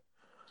be fair.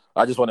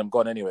 I just want him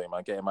gone anyway,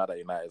 man. Get him out of that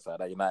United side.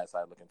 That United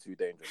side looking too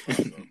dangerous,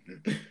 man.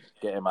 So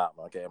get him out,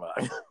 man. Get him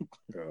out.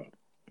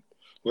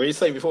 What are you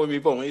saying before we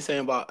move on? What are you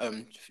saying about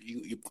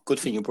good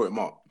thing you brought him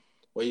up.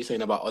 What are you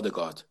saying about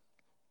Odegaard?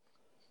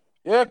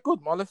 Yeah,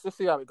 good, man. Let's just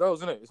see how it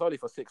goes, innit? It's only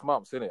for 6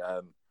 months, innit?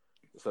 And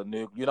it's a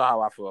new. You know how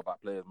I feel about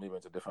players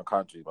moving to different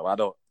countries, but I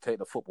don't take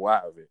the football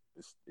out of it.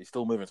 He's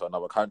still moving to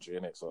another country,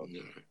 innit? So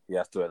he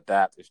has to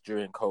adapt. It's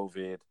during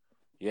COVID.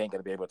 He ain't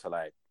gonna be able to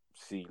like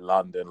see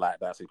London like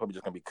that, so he's probably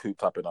just gonna be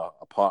cooped up in an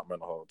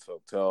apartment or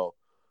hotel.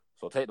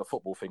 So take the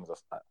football things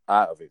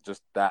out of it.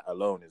 Just that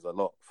alone is a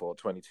lot for a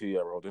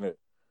 22-year-old, isn't it?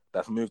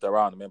 That's moved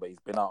around. Remember, he's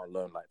been out on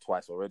loan like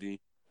twice already.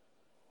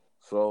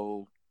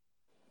 So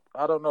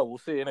I don't know. We'll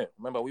see, innit?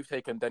 Remember, we've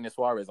taken Denis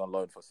Suarez on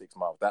loan for 6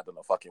 months. That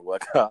didn't fucking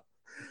work out.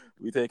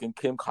 We've taken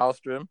Kim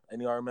Kallstrom.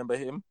 Anyone remember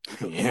him?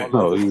 Yeah.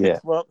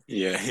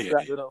 Yeah.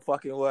 That didn't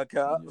fucking work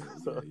out.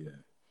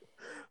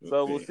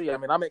 So we'll see. I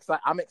mean, I'm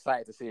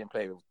excited to see him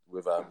play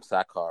with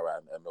Saka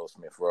and Emil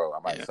Smith Rowe.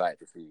 I'm excited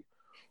to see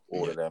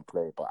all of them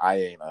play, but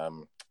I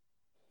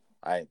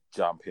ain't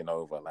jumping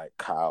over like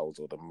cows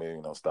or the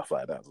moon or stuff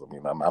like that. So, I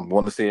mean, I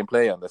want to see him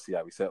play, and let's see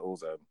how he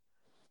settles, and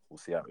we'll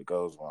see how it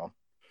goes, man.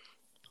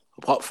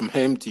 Apart from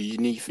him, do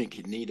you think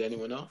you need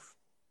anyone else?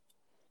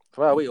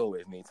 Well, we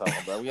always need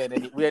someone, but we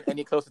ain't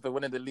any closer to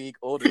winning the league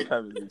all the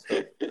time.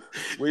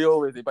 We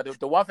always do. But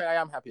the one thing I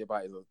am happy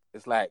about is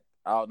it's like,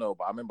 I don't know,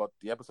 but I remember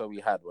the episode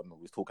we had when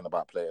we was talking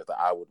about players that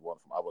I would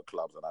want from other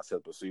clubs, and I said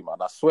Basuma,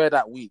 and I swear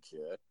that week,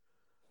 yeah,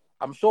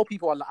 I'm sure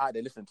people are out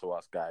there listening to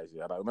us, guys,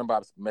 yeah, and I remember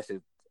I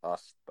messaged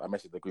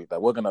the group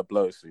that we're gonna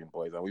blow soon,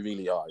 boys, and we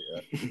really are,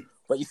 yeah.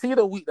 But you see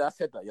the week that I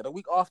said that, yeah, the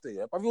week after,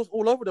 yeah, but it was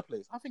all over the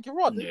place. I think you're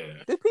right.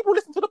 Did people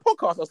listen to the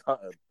podcast or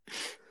something?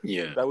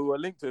 Yeah. That we were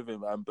linked with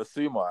him and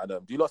Basuma,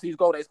 and do you not see his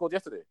goal that he scored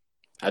yesterday?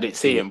 I didn't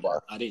see him,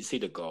 but I didn't see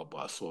the goal, but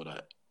I saw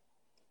that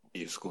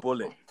he scored.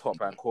 Bullet, top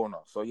hand corner.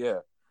 So yeah,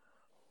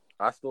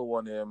 I still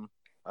want him.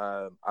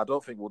 I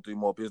don't think we'll do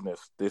more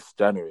business this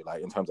January,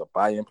 like in terms of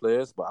buying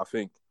players, but I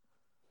think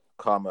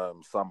come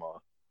summer,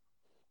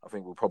 I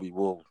think we'll probably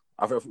will.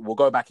 I think we'll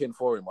go back in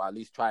for him, or at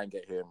least try and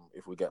get him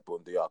if we get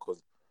Buendia,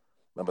 because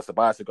remember,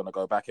 Ceballos is going to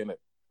go back in it.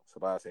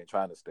 Ceballos ain't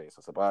trying to stay,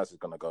 so Ceballos is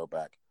going to go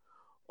back.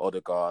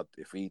 Odegaard,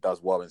 if he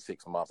does well in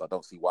 6 months, I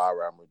don't see why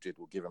Real Madrid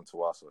will give him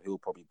to us, so he'll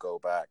probably go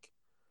back.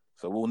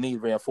 So we'll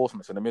need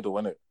reinforcements in the middle,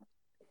 innit?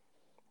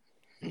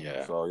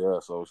 Yeah.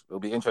 So it'll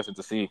be interesting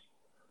to see.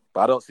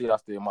 But I don't see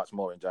us doing much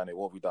more in January.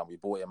 What have we done? We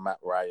brought in Matt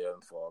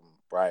Ryan from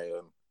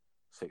Brighton,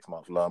 6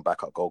 months loan,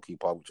 backup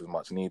goalkeeper, which was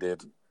much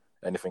needed.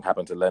 Anything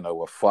happened to Leno,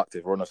 we're fucked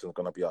if Ronaldson's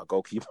going to be our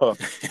goalkeeper.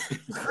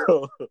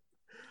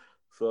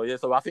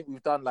 So I think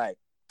we've done like,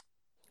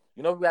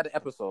 you know, we had an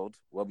episode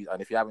where and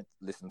if you haven't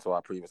listened to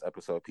our previous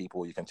episode,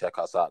 people, you can check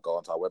us out, go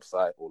onto our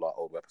website, all our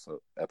old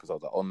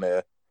episodes are on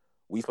there.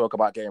 We spoke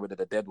about getting rid of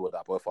the deadwood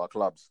at both our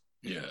clubs.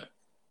 Yeah.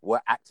 We're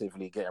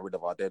actively getting rid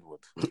of our deadwood.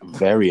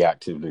 Very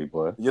actively,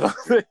 boy. You know what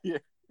I'm saying?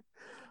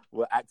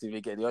 We're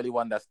actively getting, the only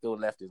one that's still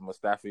left is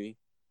Mustafi.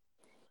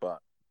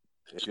 But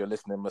if you're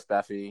listening,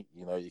 Mustafi,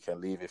 you know, you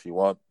can leave if you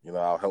want. You know,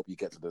 I'll help you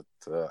get to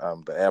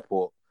the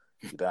airport.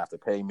 You don't have to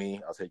pay me.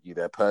 I'll take you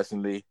there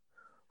personally.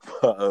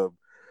 But,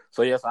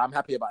 so yes, I'm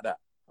happy about that.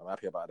 I'm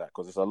happy about that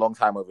because it's a long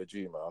time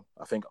overdue, man.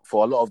 I think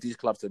for a lot of these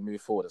clubs to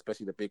move forward,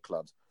 especially the big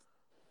clubs,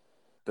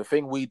 the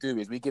thing we do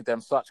is we give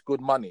them such good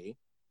money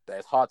that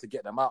it's hard to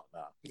get them out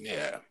now.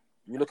 Yeah.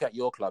 You look at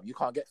your club, you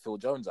can't get Phil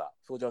Jones out.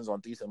 Phil Jones is on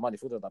decent money.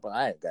 Phil Jones, but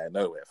I ain't going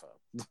nowhere,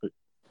 fam.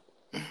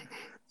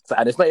 So,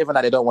 and it's not even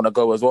that they don't want to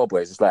go as well,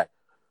 boys. It's like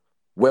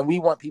when we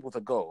want people to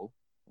go,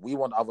 we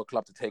want other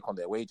clubs to take on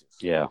their wages.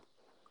 Yeah.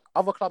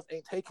 Other clubs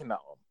ain't taking that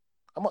on.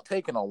 I'm not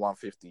taking on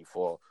 150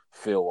 for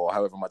Phil or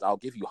however much. I'll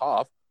give you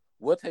half.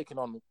 We're taking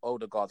on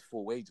Odegaard's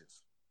full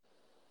wages.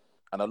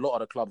 And a lot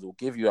of the clubs will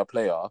give you a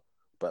player,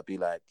 but be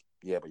like,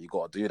 yeah, but you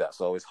got to do that.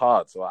 So it's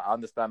hard. So I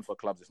understand for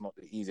clubs, it's not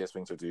the easiest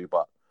thing to do,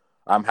 but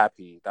I'm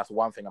happy. That's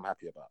one thing I'm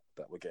happy about,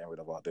 that we're getting rid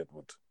of our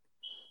deadwood.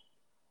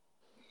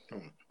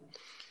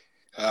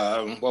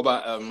 What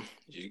about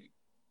you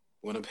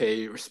want to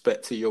pay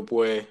respect to your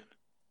boy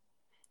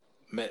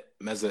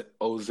Mesut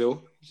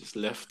Ozil? Just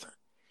left.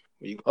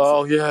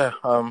 Oh yeah,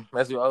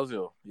 Mesut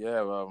Ozil.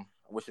 Yeah, I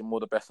wish him all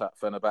the best at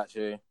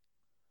Fenerbahce.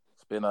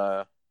 It's been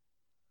a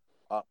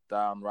up,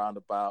 down,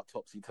 roundabout,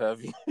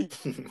 topsy-turvy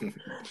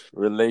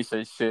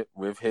relationship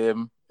with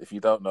him. If you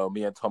don't know,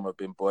 me and Tom have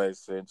been boys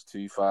since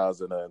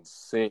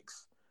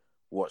 2006.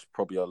 Watched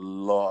probably a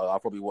lot. I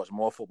probably watched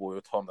more football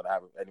with Tom than I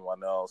have with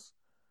anyone else.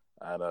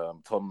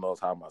 And Tom knows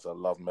how much I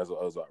love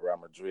Mesut Ozil at Real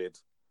Madrid.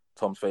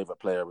 Tom's favourite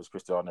player was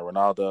Cristiano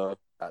Ronaldo.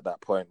 At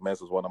that point,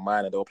 Mesut was one of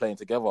mine, and they were playing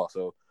together.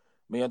 So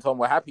me and Tom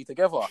were happy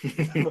together.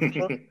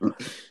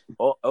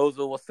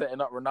 Ozil was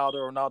setting up Ronaldo.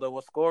 Ronaldo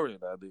was scoring.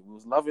 And he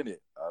was loving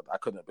it. I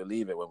couldn't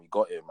believe it when we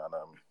got him. And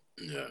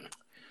yeah.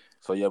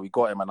 So yeah, we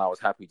got him, and I was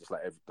happy, just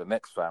like the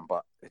next fan.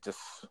 But it's just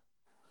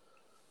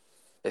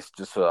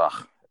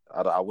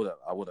I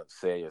wouldn't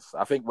say it's.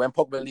 I think when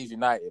Pogba leaves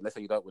United, let's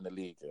say you don't win the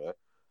league, yeah,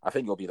 I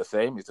think it'll be the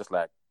same. It's just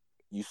like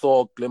you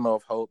saw a glimmer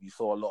of hope, you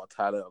saw a lot of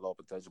talent, a lot of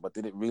potential, but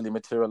did it really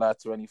materialize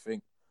to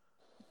anything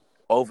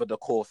over the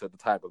course of the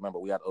time? Because remember,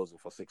 we had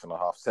Ozil for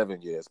 6.5,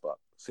 7 years, but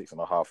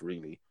 6.5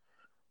 really.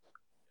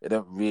 It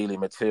didn't really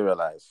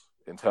materialize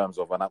in terms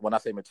of when I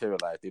say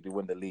materialize, did we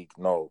win the league?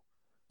 No.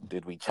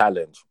 Did we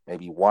challenge?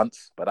 Maybe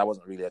once, but that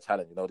wasn't really a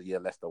challenge. You know, the year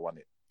Leicester won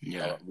it.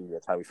 Yeah. Really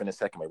a time. We finished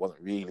second, but it wasn't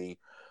really.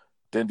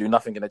 Didn't do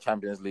nothing in the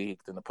Champions League.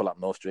 Didn't pull up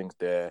no strings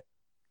there.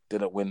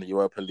 Didn't win the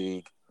Europa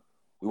League.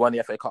 We won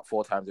the FA Cup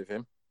 4 times with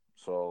him,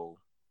 so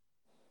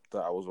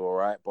that was all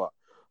right. But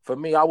for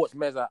me, I watched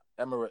Mez at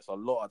Emirates a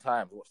lot of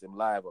times. Watched him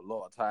live a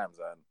lot of times,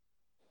 and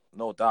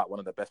no doubt one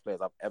of the best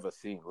players I've ever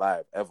seen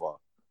live ever.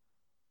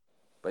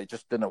 But it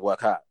just didn't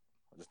work out.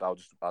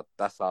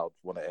 That's how I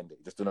want to end it.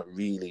 It just didn't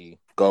really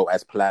go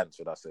as planned,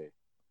 should I say.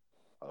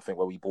 I think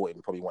when we bought him,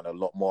 we probably wanted a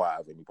lot more out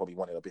of him. We probably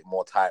wanted a bit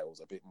more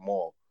titles, a bit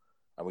more.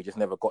 And we just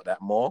never got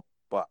that more.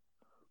 But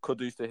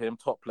kudos to him,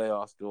 top player,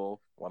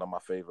 still one of my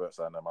favourites.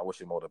 And I wish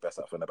him all the best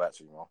at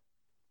Fenerbahce, you know.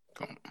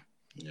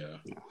 Yeah.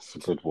 It's a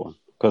good one.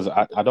 Because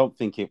I don't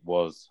think it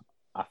was...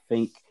 I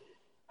think,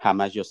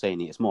 Ham, as you're saying,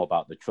 it's more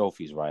about the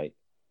trophies, right?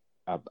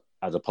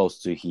 As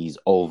opposed to his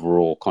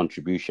overall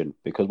contribution.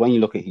 Because when you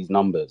look at his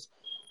numbers...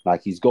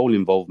 Like, his goal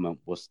involvement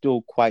was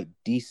still quite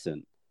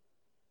decent,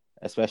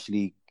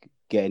 especially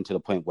getting to the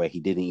point where he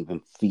didn't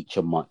even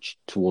feature much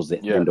towards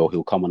the end, or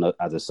he'll come on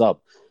as a sub.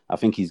 I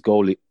think his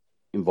goal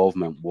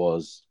involvement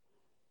was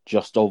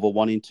just over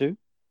 1 in 2.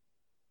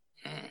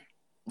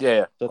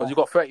 Yeah, because you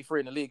got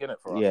 33 in the league, innit,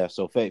 for us? Yeah,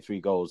 so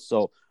 33 goals.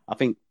 So I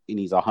think in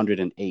his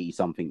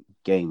 180-something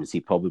games, he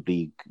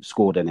probably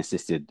scored and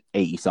assisted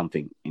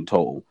 80-something in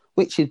total,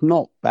 which is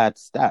not bad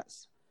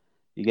stats.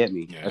 You get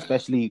me? Yeah.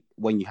 Especially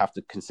when you have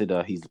to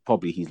consider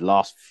his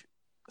last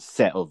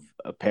set of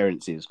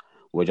appearances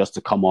were just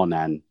to come on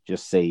and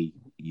just say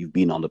you've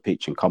been on the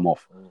pitch and come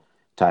off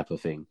type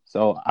of thing.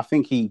 So I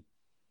think he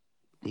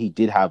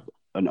did have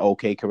an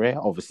okay career.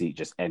 Obviously, it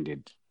just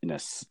ended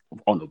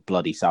on a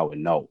bloody sour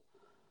note.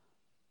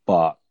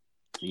 But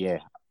yeah,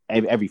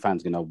 every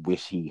fan's going to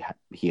wish he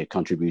had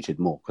contributed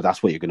more, because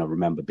that's what you're going to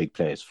remember big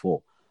players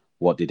for.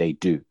 What did they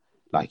do?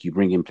 Like, you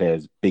bring in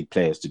big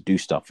players to do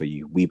stuff for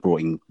you. We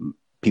brought in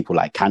people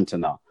like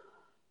Cantona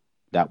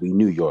that we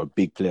knew you're a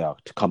big player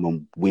to come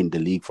and win the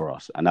league for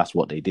us. And that's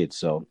what they did.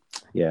 So,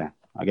 yeah,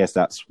 I guess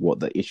that's what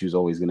the issue is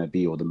always going to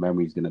be, or the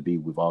memory is going to be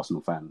with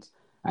Arsenal fans.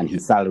 And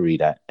his salary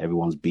that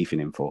everyone's beefing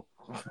him for.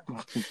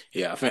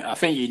 Yeah, I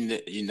think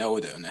you know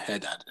it on the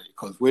head,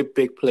 because with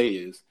big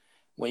players,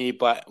 when you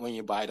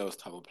buy those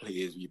type of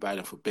players, you buy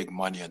them for big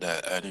money, or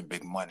they're earning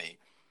big money,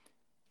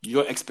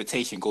 your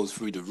expectation goes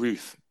through the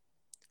roof.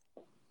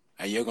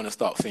 And you're going to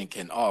start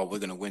thinking, oh, we're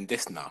going to win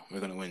this now. We're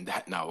going to win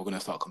that now. We're going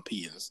to start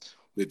competing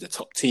with the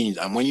top teams.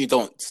 And when you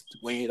don't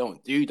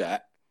do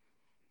that,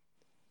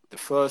 the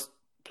first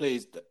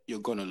players that you're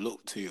going to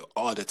look to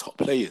are the top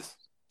players.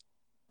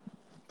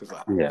 Because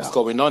what's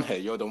going on here?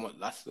 You're the one.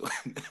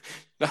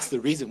 That's the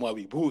reason why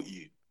we bought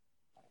you.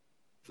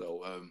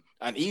 So,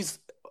 and he's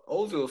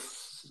also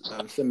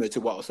similar to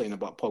what I was saying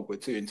about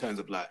Pogba too, in terms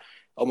of like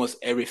almost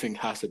everything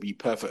has to be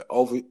perfect.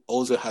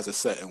 Ozil has a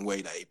certain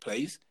way that he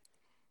plays,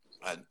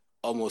 and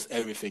almost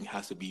everything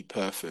has to be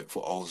perfect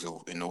for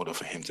Ozil in order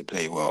for him to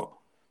play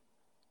well.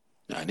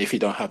 And if you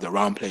don't have the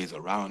round players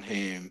around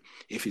him,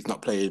 if he's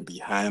not playing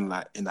behind,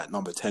 like in that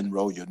number 10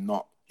 role, you're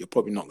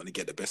probably not going to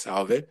get the best out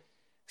of it.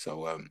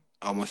 So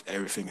almost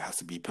everything has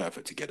to be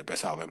perfect to get the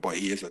best out of him. But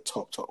he is a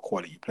top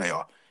quality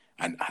player.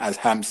 And as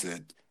Ham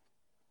said,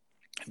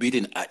 we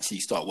didn't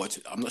actually start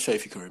watching. I'm not sure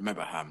if you can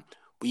remember, Ham.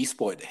 We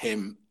spotted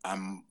him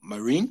and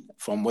Marine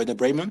from Werder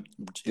Bremen.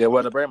 Yeah,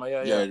 Werder Bremen,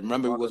 yeah. Yeah,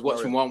 remember we was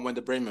watching one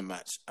Werder Bremen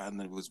match,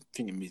 and it was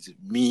thinking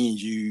me,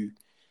 you,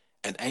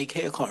 and AK.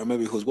 I can't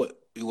remember who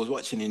was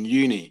watching in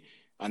uni,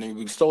 and then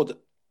we saw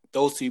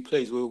those two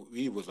players.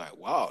 We was like,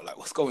 wow, like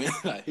what's going on?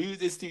 Like, who's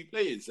these two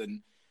players?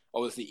 And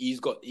obviously he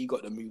got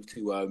the move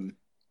to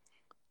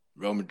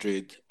Real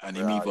Madrid, and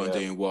he moved on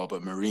doing well.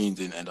 But Marine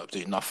didn't end up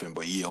doing nothing.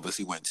 But he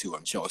obviously went to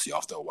Chelsea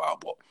after a while,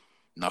 but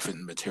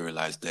nothing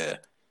materialized there.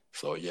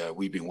 So yeah,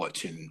 we've been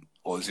watching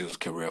Ozil's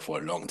career for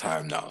a long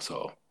time now.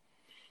 So,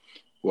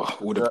 well,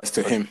 all the best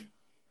to him.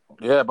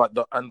 Yeah, but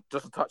and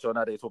just to touch on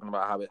that, they're talking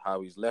about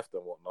how he's left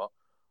and whatnot.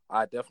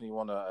 I definitely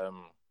want to.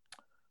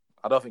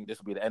 I don't think this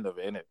will be the end of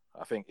it, innit?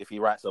 I think if he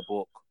writes a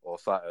book or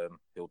something,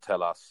 he'll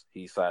tell us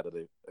his side of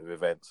the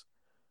events.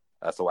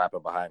 That's what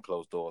happened behind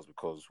closed doors.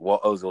 Because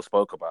what Ozil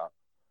spoke about,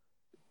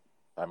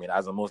 I mean,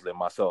 as a Muslim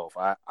myself,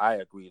 I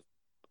agree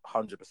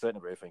 100% of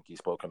everything he's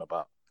spoken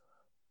about.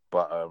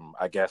 But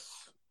I guess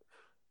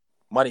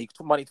money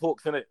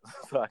talks, innit?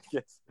 So I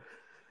guess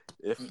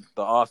if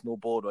the Arsenal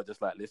board were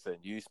just like, listen,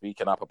 you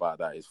speaking up about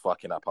that is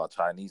fucking up our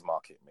Chinese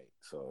market, mate.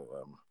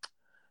 So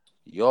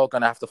you're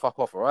gonna have to fuck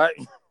off, all right?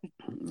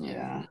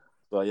 Yeah.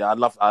 So yeah,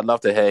 I'd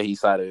love to hear his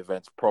side of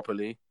events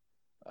properly.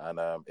 And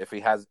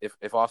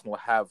if Arsenal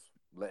have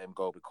let him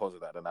go because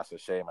of that, then that's a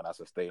shame and that's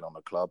a stain on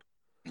the club.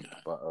 Yeah.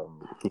 But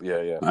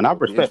yeah. And I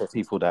respect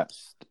people that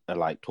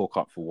like talk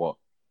up for what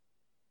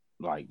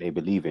like they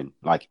believe in.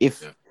 Like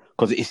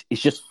because it's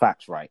just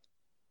facts, right?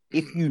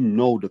 If you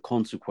know the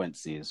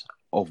consequences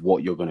of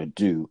what you're gonna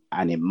do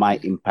and it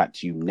might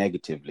impact you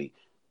negatively,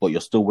 but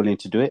you're still willing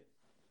to do it,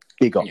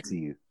 big up to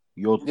you.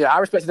 I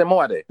respected them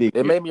more, they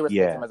made me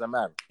respect him as a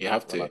man. You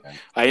have to.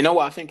 You know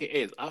what I think it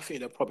is? I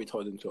think they probably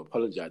told him to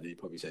apologize and he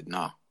probably said,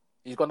 nah.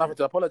 He's got nothing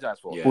to apologize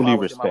for. Yeah. Fully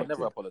respect. I would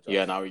never apologize.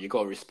 Yeah, now you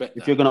got to respect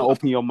that. If you're going to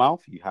open your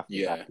mouth, you have to.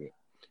 Yeah.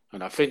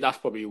 And I think that's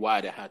probably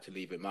why they had to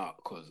leave him out,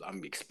 because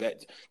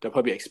they're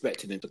probably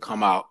expecting him to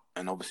come out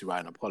and obviously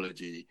write an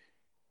apology,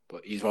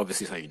 but he's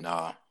obviously saying,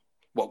 nah.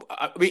 Well,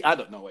 I mean, I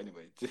don't know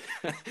anyway.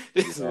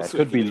 It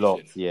could be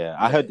lots, yeah.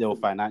 I heard there were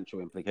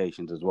financial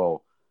implications as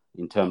well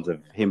in terms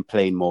of him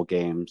playing more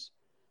games.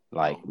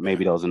 Like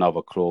maybe there was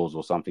another clause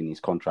or something in his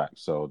contract.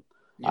 So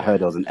I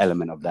heard there was an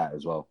element of that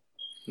as well.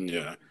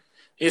 Yeah.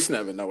 It's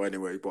never know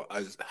anyway, but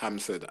as Ham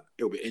said,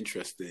 it'll be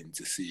interesting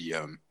to see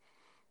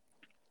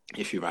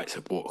if he writes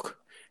a book.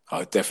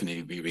 I'll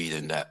definitely be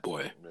reading that,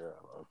 boy.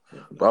 Yeah,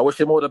 but I wish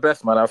him all the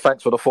best, man. And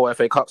thanks for the 4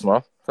 FA Cups,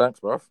 man.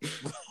 Thanks, bro.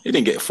 He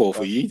didn't get 4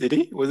 for you, did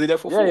he? Was he there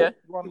for 4? Yeah.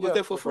 He was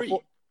there for 3.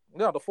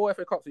 The 4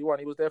 FA Cups he won,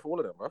 he was there for all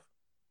of them, bro.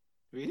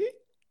 Really?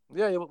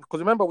 Yeah, because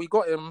remember, we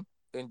got him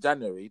in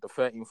January, the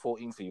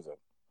 13-14 season.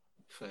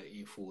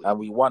 13-14. And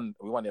we won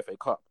the FA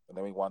Cup. And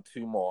then we won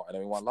 2 more, and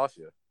then we won last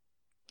year.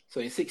 So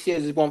in 6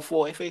 years, he's won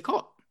 4 FA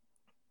Cup.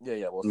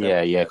 Yeah.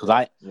 Because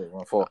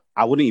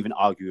I wouldn't even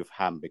argue with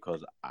Ham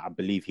because I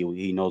believe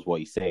he knows what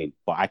he's saying.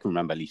 But I can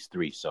remember at least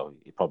 3, so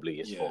it probably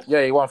is 4.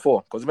 Yeah, he won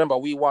 4. Because remember,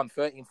 we won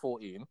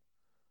 13-14.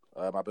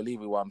 I believe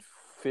we won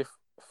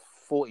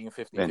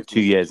 14-15. And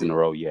 2 years in a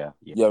row, yeah.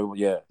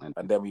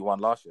 And then we won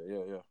last year.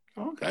 Yeah.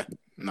 Okay.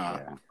 Nah.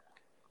 Yeah.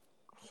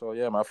 So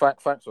yeah, man.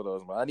 Thanks for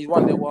those, man. And he's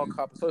won the World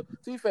Cup. So to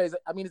be fair,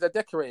 he's a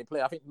decorated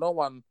player. I think no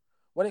one.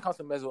 When it comes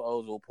to Mesut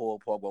Ozil, Paul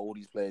Pogba, all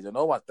these players,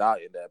 no one's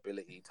doubting their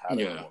ability,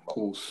 talent. Yeah, of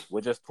course. We're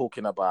just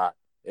talking about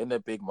in the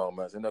big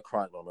moments, in the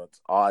crunch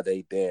moments, are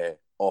they there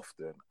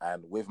often?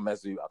 And with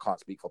Mesut, I can't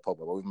speak for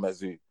Pogba, but with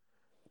Mesut,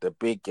 the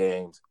big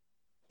games,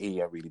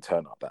 he ain't really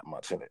turn up that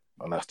much, innit?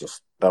 And that's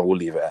just, then we'll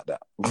leave it at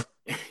that.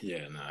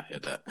 Yeah, I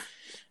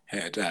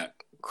hear that.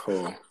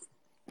 Cool.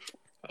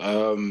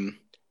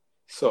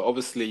 So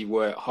obviously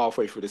we're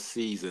halfway through the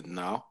season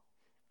now.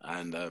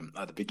 And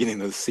at the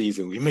beginning of the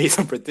season, we made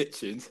some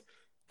predictions.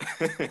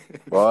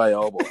 Boy,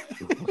 oh boy.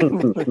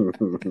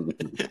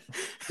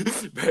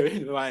 Bear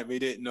in mind, we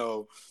didn't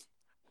know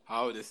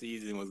how the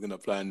season was going to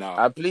plan out.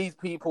 And please,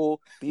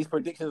 people, these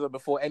predictions are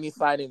before any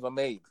signings are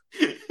made.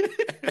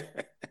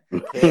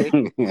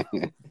 Okay?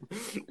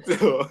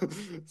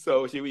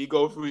 So should we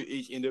go through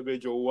each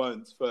individual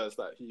ones first?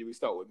 Like, should we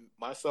start with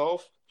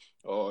myself?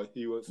 Or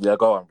he was... Yeah,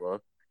 go on, bro.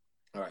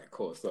 All right,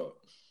 cool. So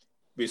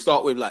we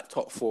start with like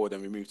top 4,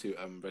 then we move to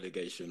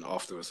relegation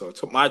afterwards. So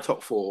my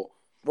top 4...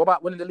 What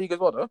about winning the league as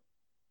well, though?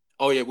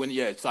 Oh,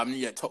 yeah, So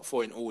I'm top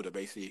 4 in order,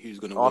 basically. Who's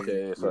going to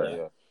win? Okay,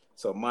 yeah.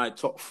 So my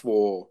top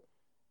 4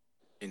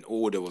 in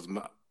order was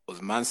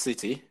Man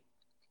City,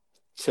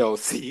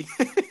 Chelsea.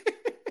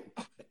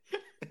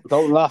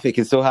 Don't laugh, it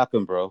can still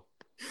happen, bro.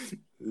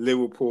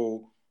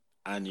 Liverpool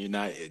and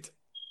United.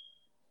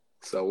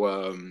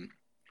 So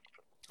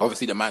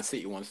obviously the Man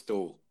City one's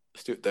still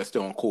they're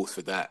still on course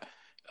for that.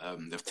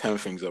 They've turned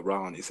things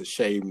around. It's a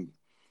shame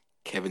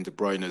Kevin De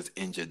Bruyne is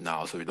injured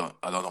now, so I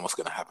don't know what's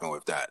going to happen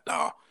with that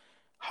now.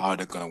 How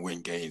they're going to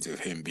win games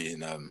with him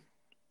being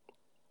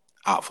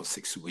out for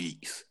 6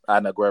 weeks.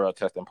 And Aguero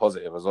testing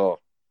positive as well.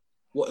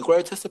 What,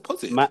 Aguero tested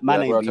positive?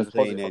 Man ain't been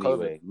playing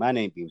anyway. Man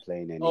ain't been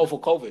playing anyway. Oh, for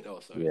COVID?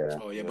 Oh, sorry. Yeah.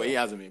 Oh, yeah, but he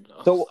hasn't been.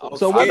 So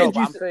what did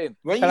you say?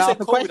 When you said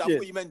COVID, I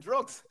thought you meant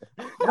drugs.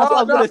 That's what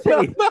I was going to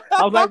say.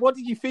 I was like, what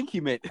did you think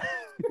he meant?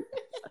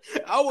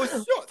 I was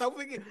shocked. I'm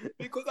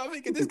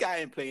thinking this guy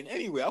ain't playing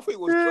anyway. I think it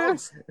was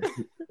drugs.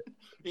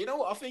 You know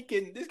what? I'm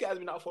thinking this guy's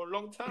been out for a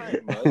long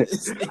time, man.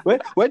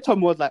 when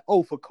Tom was like,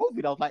 "Oh, for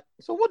COVID," I was like,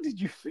 "So what did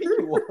you think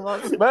it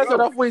was?" Man, I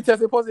thought he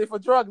tested positive for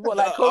drugs. What,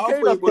 like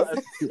cocaine?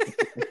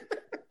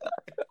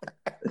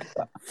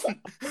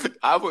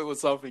 I thought it was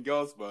something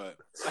else, but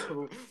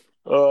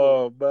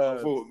Oh I man.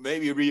 thought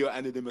maybe Rio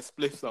handed him a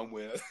spliff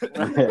somewhere.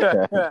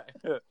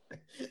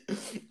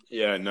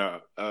 Yeah,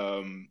 no.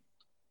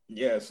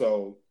 Yeah,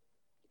 so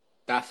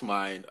that's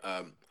mine.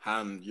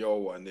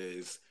 Your one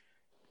is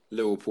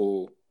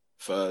Liverpool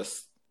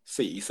first,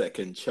 City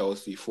second,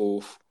 Chelsea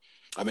fourth.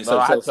 I mean, No, so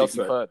I had Chelsea Chelsea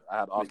third. third. I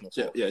had Arsenal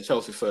fourth. Yeah,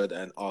 Chelsea third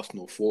and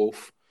Arsenal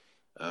fourth.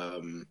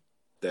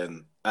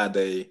 Then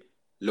Ade,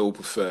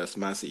 Liverpool first,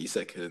 Man City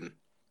second,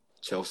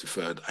 Chelsea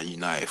third, and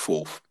United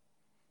fourth.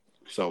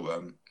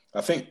 So I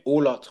think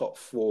all our top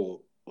four,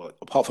 well,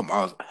 apart from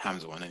ours,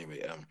 Ham's one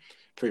anyway,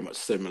 pretty much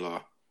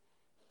similar.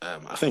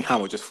 I think Ham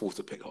was just forced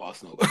to pick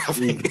Arsenal. I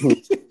think.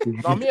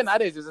 No, me and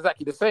Ades is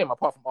exactly the same,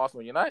 apart from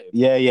Arsenal United.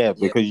 Yeah,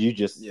 because you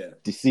just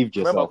deceived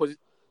yourself. Remember,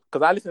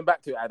 because I listened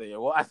back to Ade,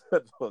 what I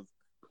said was,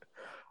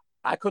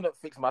 I couldn't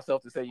fix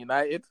myself to say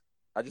United.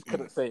 I just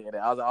couldn't say it.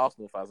 I was an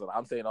Arsenal fan, so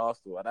I'm saying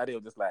Arsenal, and Ade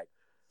was just like,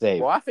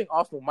 Same. well, I think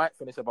Arsenal might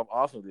finish above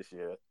Arsenal this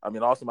year. I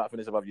mean, Arsenal might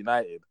finish above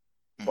United,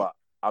 but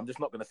I'm just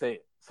not going to say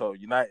it. So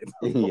United.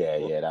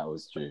 Yeah, that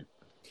was true.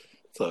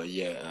 So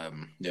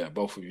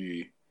both of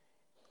you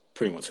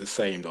pretty much the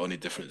same. The only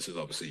difference is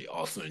obviously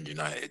Arsenal and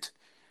United.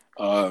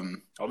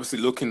 Obviously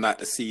looking at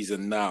the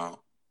season now,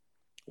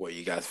 what are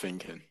you guys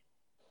thinking?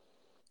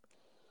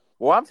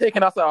 Well, I'm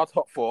taking us at our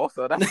top four,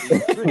 so that's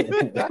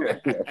and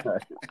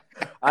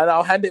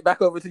I'll hand it back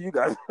over to you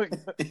guys.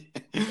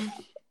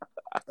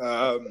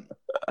 I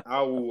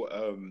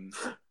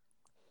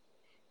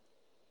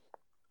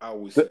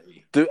will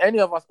say. Do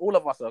any of us? All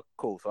of us are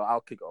cool. So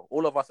I'll kick off.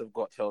 All of us have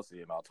got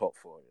Chelsea in our top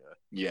four.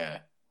 Yeah.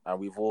 And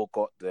we've all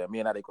got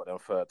me and Ade got them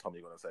third. Tommy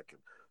got them second.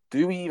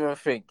 Do we even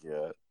think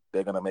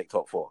they're gonna make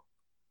top four?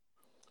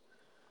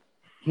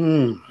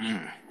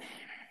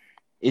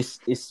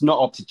 It's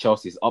not up to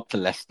Chelsea. It's up to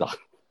Leicester.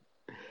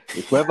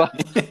 It's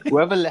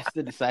whoever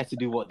Leicester decides to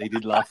do what they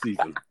did last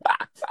season.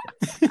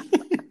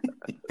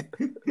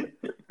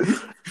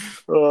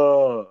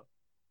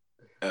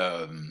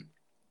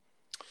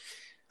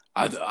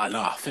 I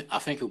know. I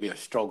think it'll be a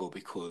struggle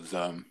because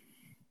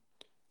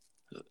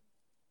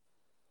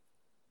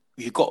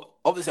you got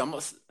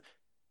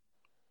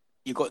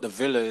you got the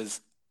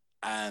Villas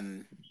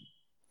and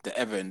the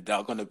Everton that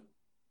are going to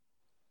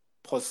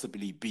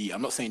possibly be.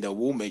 I'm not saying they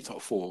will make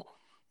top four,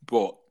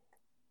 but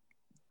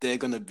they're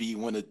going to be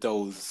one of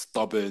those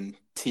stubborn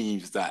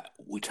teams that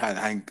will try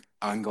and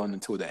hang on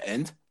until the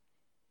end.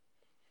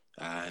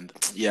 And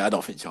I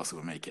don't think Chelsea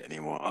will make it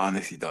anymore. I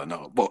honestly don't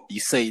know. But you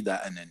say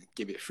that and then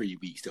give it 3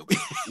 weeks,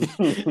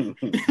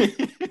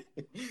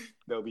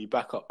 they'll be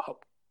back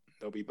up.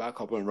 They'll be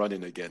back up and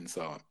running again.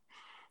 So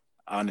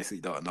I honestly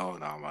don't know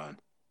now, man.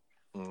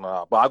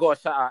 Nah, but I got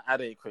to shout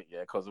out Ade quick,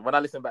 because when I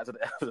listen back to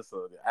the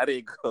episode,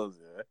 Ade goes,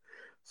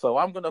 so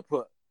I'm gonna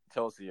put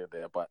Chelsea in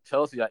there, but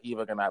Chelsea are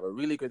either gonna have a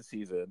really good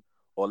season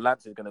or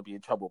Lamps is gonna be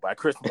in trouble by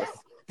Christmas.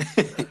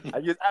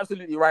 And you're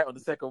absolutely right on the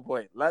second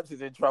point. Lamps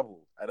is in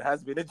trouble and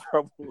has been in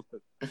trouble.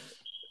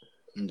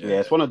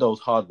 Yeah, it's one of those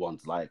hard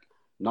ones. Like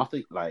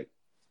nothing. Like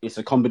it's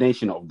a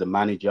combination of the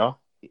manager,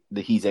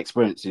 his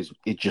experience is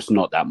it's just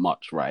not that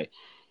much, right?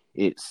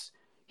 He's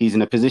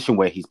in a position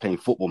where he's playing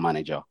football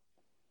manager.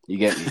 You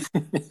get me?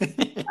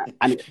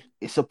 And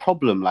it's a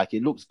problem. Like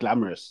it looks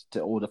glamorous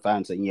to all the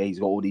fans saying, he's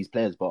got all these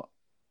players, but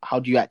how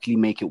do you actually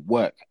make it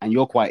work? And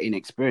you're quite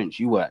inexperienced.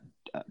 You were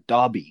at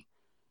Derby.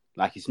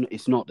 Like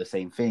it's not the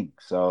same thing.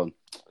 So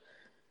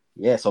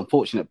it's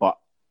unfortunate, but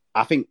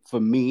I think for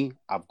me,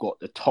 I've got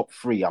the top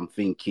three. I'm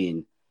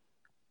thinking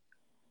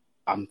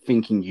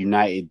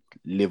United,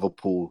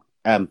 Liverpool,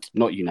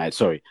 not United,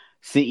 sorry.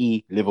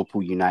 City,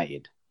 Liverpool,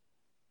 United.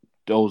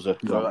 Those are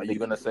who are you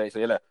gonna say?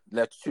 So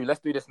let's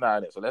do this now.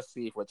 So let's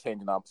see if we're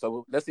changing up.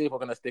 So let's see if we're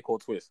gonna stick or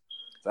twist.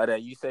 So there,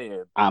 you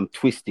saying I'm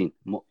twisting.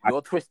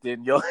 You're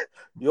twisting.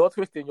 You're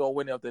twisting your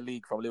winning of the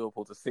league from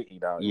Liverpool to City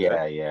now.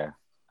 Yeah.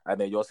 And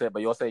then you're saying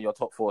your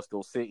top four are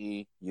still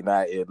City,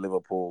 United,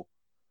 Liverpool,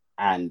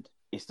 and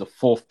it's the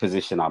fourth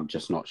position I'm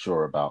just not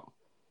sure about.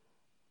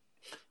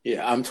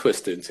 Yeah, I'm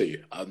twisting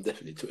too. I'm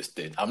definitely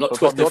twisting. I'm not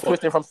twisting. You're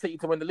twisting from City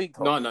to win the league,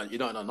 Tom? No,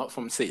 not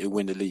from City to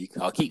win the league.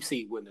 I'll keep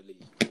City win the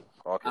league.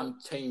 Okay. I'm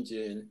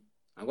changing.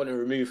 I'm going to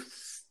remove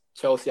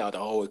Chelsea out of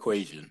the whole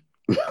equation.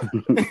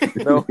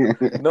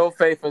 no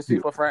faith in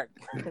Super Frank.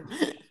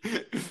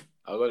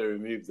 I'm going to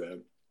remove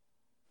them.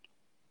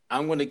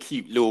 I'm going to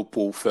keep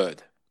Liverpool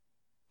third.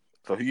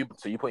 So you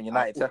put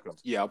United second?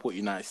 Yeah, I'll put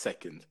United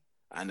second.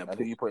 And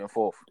who you put in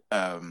fourth?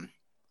 Tottenham.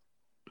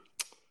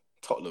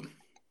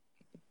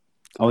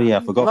 Oh yeah, I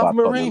forgot about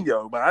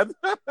Mourinho, man.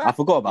 I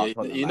forgot about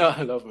Tottenham. You know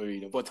I love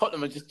Mourinho, but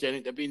Tottenham are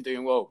they've been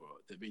doing well, bro.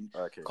 They've been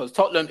because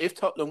if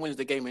Tottenham wins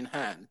the game in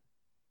hand,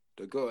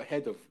 they'll go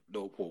ahead of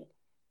Liverpool.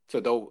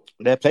 So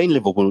they're playing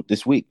Liverpool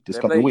this week,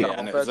 coming week.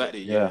 Yeah,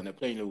 exactly. Yeah, and they're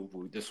playing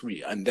Liverpool this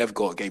week, and they've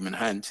got a game in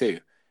hand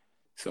too.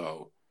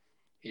 So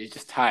it's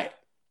just tight.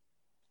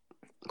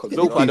 Because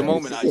Liverpool at the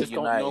moment, I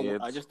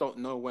just don't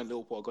know when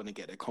Liverpool are going to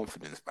get their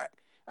confidence back,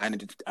 and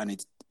it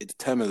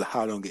determines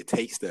how long it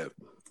takes them.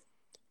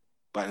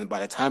 But by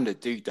the time they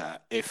do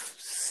that, if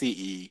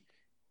City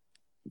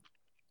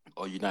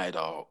or United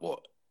are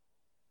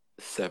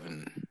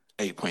 7,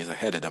 8 points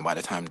ahead of them by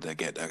the time they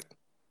get there.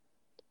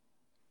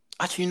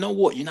 Actually, you know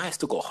what? United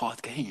still got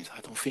hard games.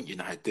 I don't think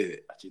United did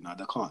it. Actually, no,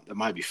 they can't. They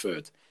might be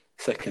third.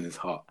 Second is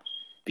hard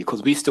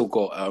because we still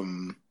got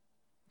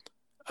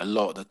a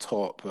lot of the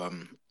top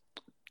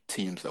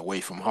teams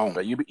away from home.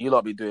 But you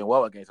lot be doing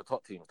well against the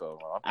top teams though,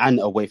 man. And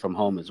away from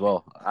home as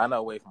well. And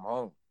away from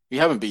home. We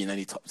haven't beaten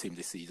any top team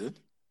this season.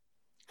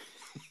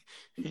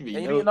 Ain't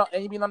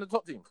you been on the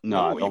top teams? No,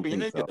 I you don't been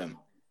think so. them.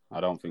 I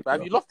don't think But so.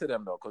 have you lost to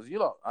them though? Because you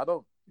lot, I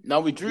don't.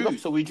 No, we drew.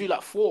 So we drew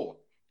like 4.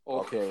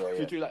 Okay, yeah.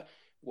 We drew like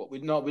what? We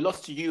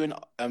lost to you and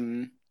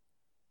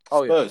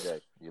Oh Spurs. yeah,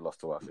 you lost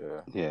to us,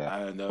 yeah.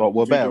 Yeah. And, But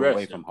we're we drew better the rest,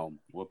 away from home.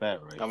 We're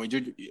better away. And we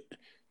drew.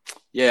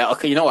 Yeah,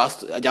 okay. You know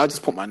what? I'll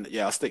just put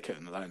I'll stick it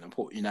in the line and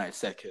put United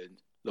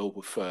second,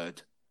 Liverpool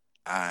third,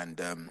 and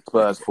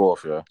Spurs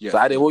fourth, yeah. Yeah.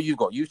 So Ade, what you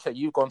got?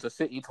 You've gone to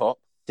City top.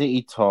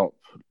 City top,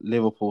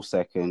 Liverpool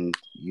second,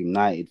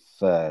 United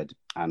third,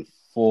 and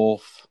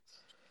fourth.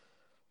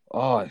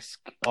 Oh, it's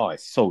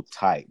so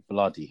tight.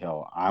 Bloody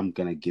hell. I'm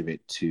going to give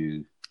it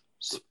to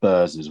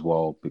Spurs as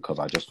well because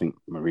I just think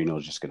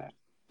Mourinho's just going to,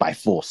 by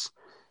force,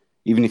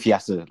 even if he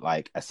has to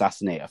like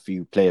assassinate a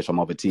few players from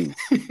other teams,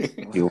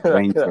 he'll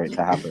arrange for it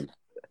to happen.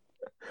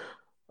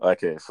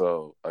 Okay,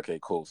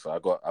 cool. So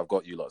I've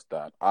got you lots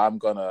down.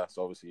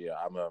 Obviously, yeah,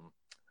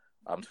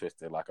 I'm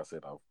twisted. Like I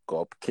said, I've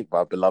got to kick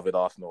my beloved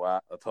Arsenal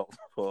out the top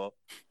 4.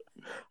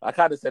 I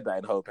kind of said that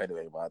in hope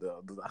anyway, but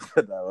I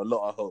said that a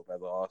lot of hope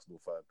as an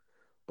Arsenal fan.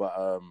 But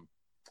I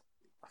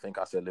think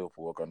I said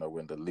Liverpool are gonna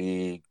win the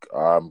league.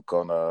 I'm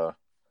gonna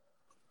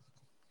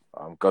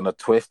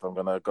twist. I'm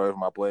gonna go with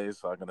my boys.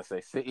 So I'm gonna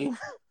say City.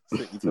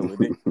 City to win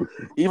it.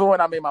 Even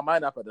when I made my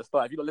mind up at the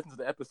start, if you don't listen to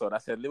the episode, I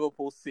said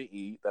Liverpool,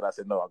 City. Then I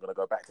said no, I'm gonna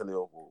go back to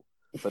Liverpool.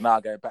 So now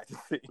I'm going back to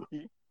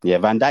City. Yeah,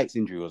 Van Dijk's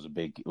injury was a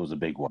big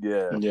one.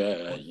 Yeah.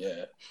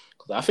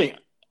 Because I think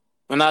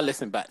when I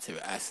listened back to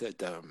it, I said,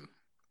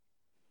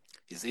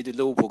 is either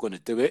Liverpool going to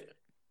do it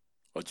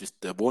or just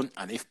they won't?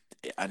 And if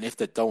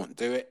they don't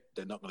do it,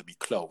 they're not going to be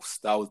close.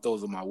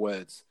 Those are my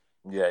words.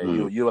 Yeah,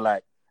 you were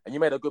like, and you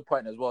made a good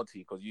point as well, T,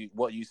 because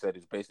what you said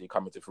is basically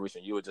coming to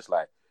fruition. You were just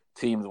like,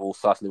 teams will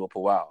suss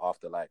Liverpool out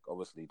after, like,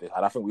 obviously,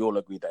 and I think we all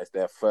agree that it's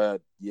their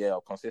third year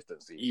of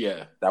consistency.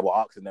 Yeah, that we're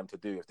asking them to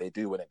do if they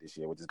do win it this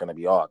year, which is going to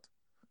be hard.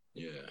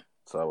 Yeah.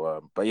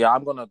 So, but yeah,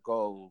 I'm gonna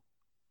go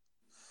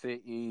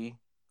City.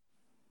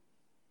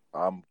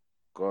 I'm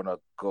gonna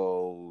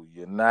go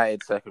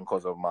United second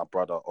because of my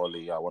brother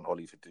Ollie. I want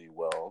Ollie to do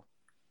well,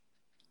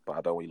 but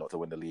I don't want you lot to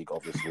win the league,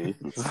 obviously.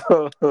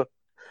 So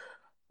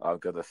I'm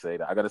gonna say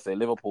that. I'm gonna say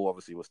Liverpool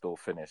obviously will still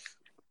finish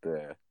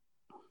there.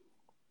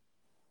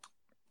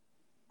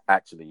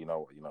 Actually, you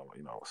know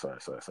what? Sorry.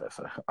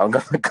 I'm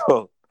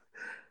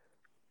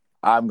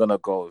gonna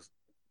go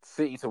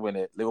City to win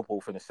it.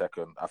 Liverpool finish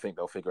second. I think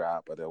they'll figure it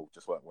out, but they'll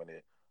just won't win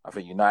it. I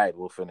think United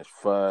will finish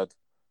third,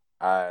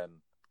 and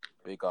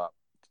big up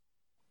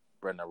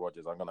Brendan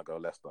Rodgers. I'm gonna go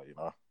Leicester.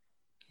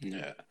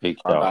 Yeah,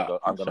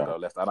 I'm gonna go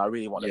Leicester, and I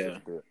really want Leicester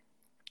to do it.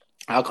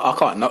 I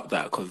can't knock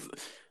that because.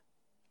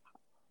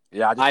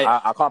 Yeah,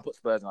 I can't put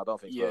Spurs in. I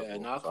don't think. Yeah,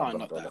 I can't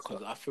knock that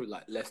because I feel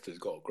like Leicester's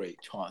got a great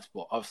chance,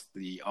 but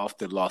obviously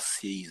after last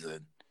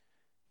season,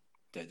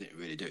 they didn't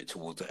really do it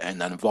towards the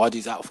end, and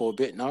Vardy's out for a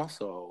bit now,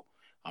 so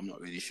I'm not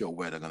really sure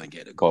where they're gonna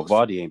get the goals.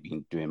 But Vardy ain't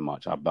been doing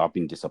much. I've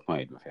been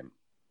disappointed with him.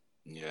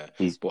 Yeah,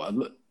 but as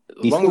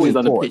long as he's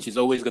on the pitch, he's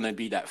always gonna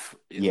be that.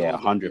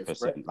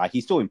 100%. Like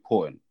he's still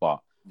important, but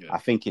I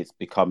think it's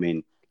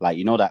becoming. Like,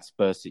 that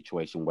Spurs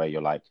situation where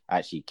you're like,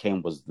 actually,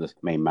 Kane was the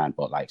main man,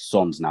 but like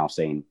Son's now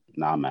saying,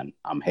 nah, man,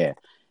 I'm here.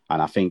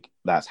 And I think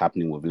that's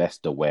happening with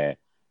Leicester where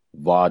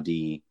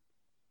Vardy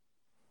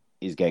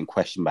is getting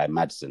questioned by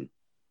Maddison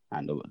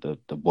and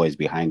the boys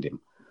behind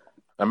him.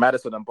 And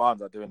Maddison and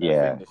Barnes are doing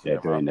their thing this year.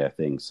 They're doing their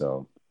thing,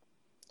 so.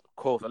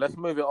 Cool, so let's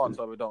move it on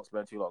so we don't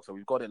spend too long. So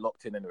we've got it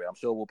locked in anyway. I'm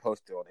sure we'll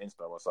post it on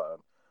Insta or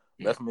something.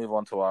 Let's move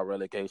on to our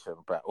relegation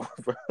battle.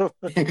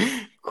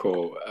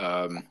 Cool.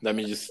 Let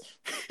me just.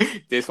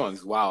 This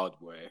one's wild,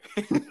 boy.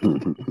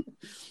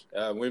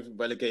 With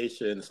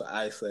relegation, so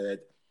I said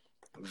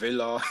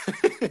Villa,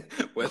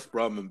 West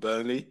Brom, and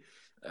Burnley.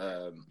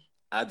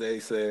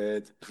 Ade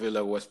said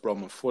Villa, West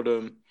Brom, and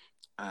Fulham,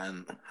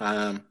 and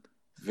Ham,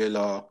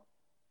 Villa.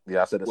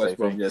 Yeah, I said the West same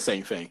Brom, thing. Yeah,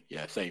 same thing.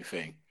 Yeah, same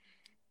thing.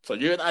 So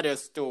you and Ade are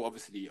still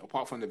obviously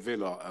apart from the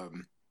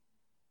Villa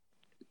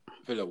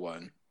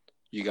one.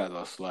 You guys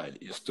are slightly.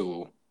 You're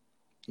still.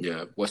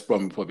 Yeah, West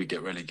Brom will probably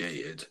get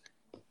relegated.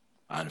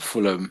 And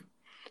Fulham,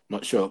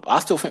 not sure. But I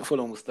still think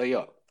Fulham will stay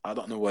up. I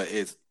don't know what it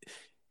is.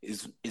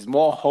 Is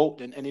more hope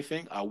than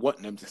anything. I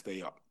want them to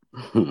stay up.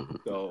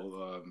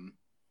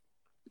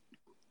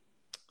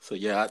 So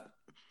yeah,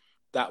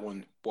 that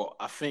one. But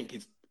I think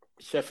it's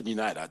Sheffield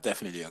United are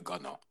definitely a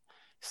gunner.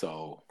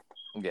 So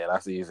yeah,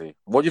 that's easy.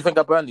 What do you think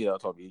of Burnley, though,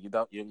 Tommy?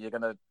 You're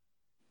gonna.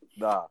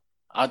 Nah.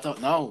 I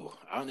don't know.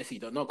 I honestly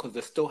don't know because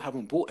they still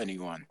haven't bought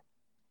anyone.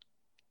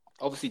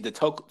 Obviously, the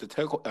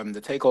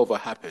takeover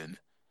happened,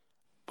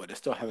 but they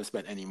still haven't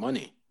spent any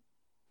money.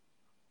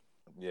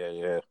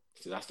 Yeah.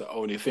 So that's the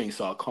only thing.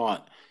 So I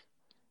can't.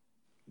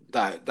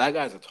 That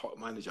guy's a top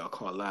manager. I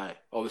can't lie.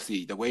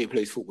 Obviously, the way he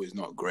plays football is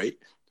not great,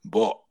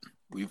 but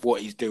with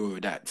what he's doing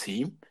with that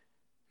team,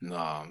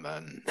 nah,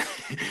 man.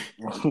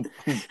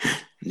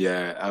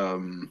 Yeah.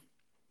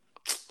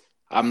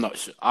 I'm not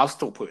sure. I'll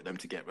still put them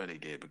to get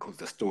relegated because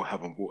they still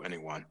haven't bought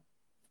anyone.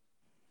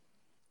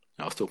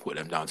 I'll still put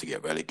them down to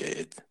get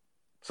relegated.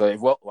 So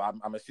if well,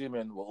 I'm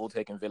assuming we're all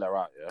taking Villa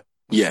out,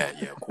 Yeah,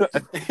 of course.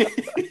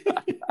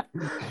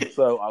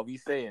 So are we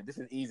saying this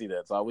is easy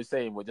then? So are we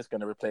saying we're just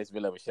going to replace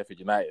Villa with Sheffield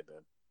United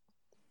then?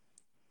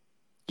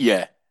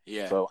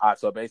 Yeah.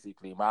 So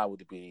basically, mine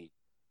would be,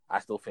 I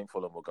still think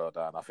Fulham will go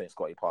down. I think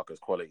Scotty Parker's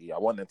quality. I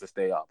want them to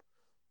stay up,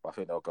 but I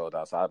think they'll go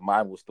down. So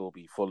mine will still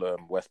be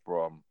Fulham, West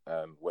Brom,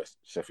 and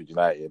Sheffield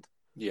United.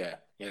 Yeah,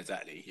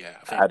 exactly. Yeah.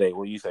 Ade,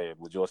 what are you saying?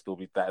 Would yours still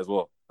be that as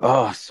well?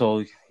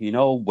 So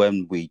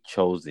when we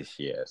chose this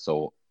year,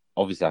 so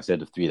obviously I said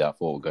the three that I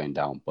thought were going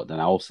down, but then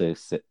I also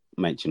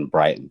mentioned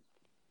Brighton.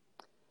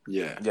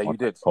 Yeah, you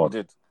did.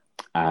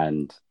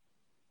 And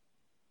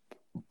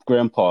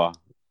Grandpa,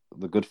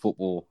 the good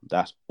football,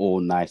 that's all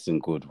nice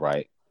and good,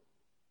 right?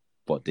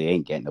 But they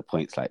ain't getting the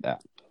points like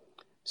that.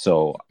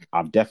 So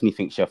I definitely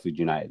think Sheffield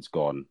United's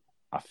gone.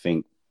 I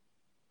think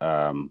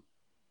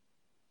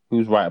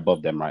who's right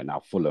above them right now?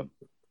 Fulham.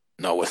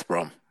 No, West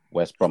Brom.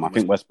 I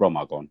think West Brom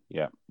are gone.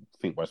 Yeah, I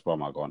think West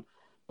Brom are gone.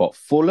 But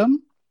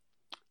Fulham,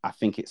 I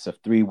think it's a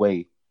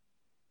three-way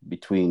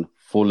between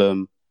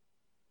Fulham,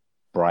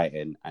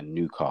 Brighton, and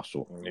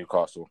Newcastle.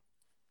 Newcastle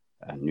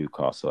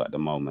at the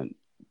moment.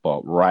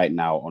 But right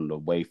now, on the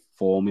way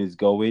form is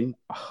going,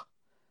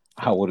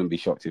 I wouldn't be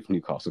shocked if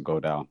Newcastle go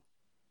down.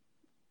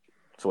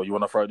 So you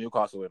want to throw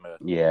Newcastle in there?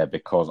 Yeah,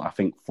 because I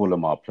think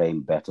Fulham are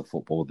playing better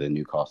football than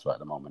Newcastle at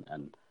the moment,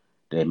 and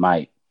they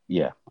might.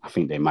 Yeah, I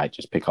think they might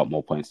just pick up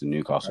more points than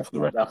Newcastle for the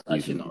rest of the season.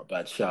 That's actually not a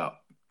bad shout.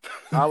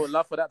 I would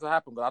love for that to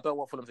happen, but I don't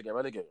want Fulham to get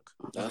relegated.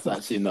 That's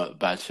actually not a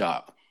bad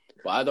shout.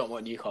 But I don't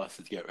want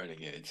Newcastle to get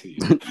relegated too.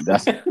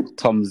 That's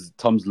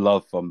Tom's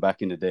love from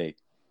back in the day.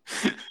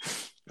 I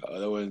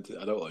don't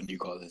want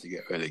Newcastle to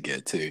get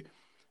relegated too.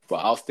 But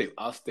I'll stick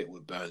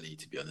with Burnley,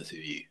 to be honest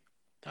with you.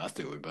 I'll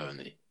stick with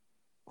Burnley.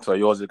 So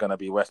yours is going to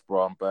be West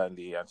Brom,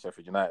 Burnley, and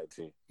Sheffield United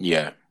too?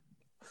 Yeah.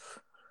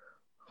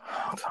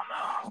 I don't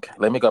know. Okay,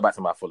 let me go back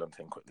to my Fulham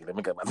thing quickly. You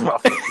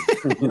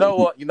know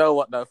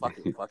what? No, fuck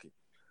it.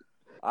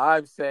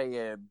 I'm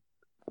saying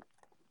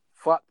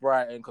fuck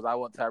Brighton because I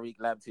want Tariq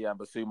Lamptey and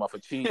Basuma for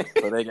cheap,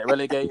 so they get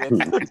relegated.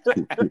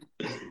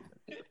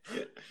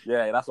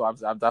 Yeah, that's what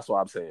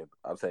I'm saying.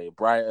 I'm saying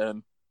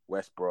Brighton,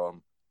 West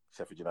Brom,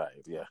 Sheffield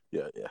United. Yeah.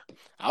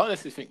 I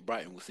honestly think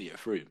Brighton will see it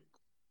through.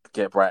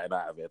 Get Brighton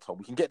out of here, Tom.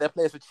 We can get their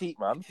players for cheap,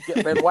 man.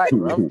 Get Ben White,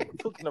 bro. What are you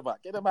talking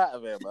about? Get them out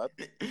of here, man.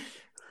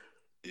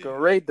 Go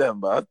raid them,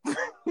 man.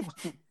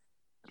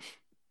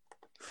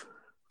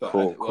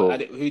 Cool.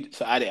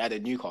 So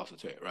added Newcastle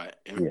to it, right?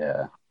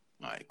 Yeah.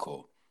 All right,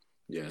 cool.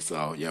 Yeah,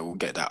 so we'll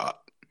get that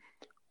up.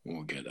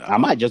 I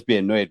might just be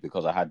annoyed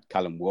because I had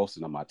Callum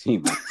Wilson on my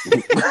team.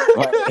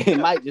 It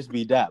might just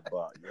be that,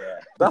 but yeah.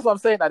 That's what I'm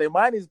saying. That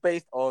mine is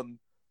based on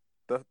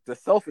the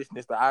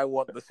selfishness that I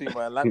want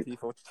Basuma and Lamptey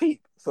for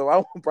cheap. So I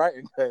want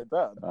Brighton going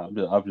down.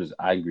 I'm just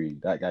angry.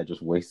 That guy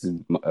just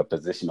wasted a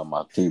position on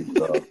my team.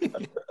 So.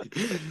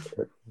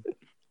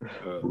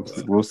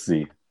 We'll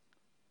see.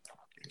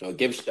 I'll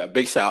give a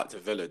big shout out to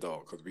Villa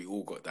though, because we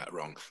all got that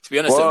wrong. To be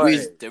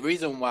honest, the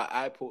reason why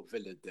I put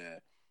Villa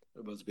there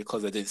was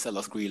because they didn't sell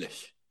us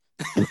Grealish.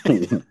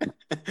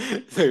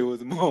 So it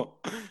was more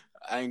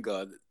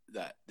anger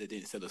that they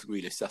didn't sell us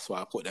Grealish. That's why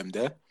I put them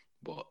there.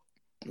 But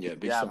yeah,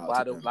 shout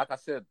out to them. Like I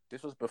said,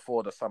 this was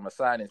before the summer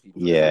signings.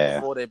 Yeah.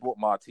 Before they bought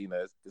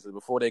Martinez. This is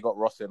before they got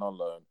Ross in on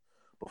loan.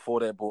 Before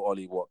they bought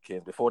Ollie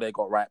Watkins. Before they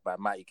got right back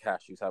Matty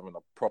Cash, who's having a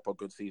proper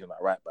good season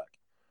at right back.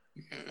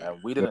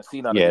 And we didn't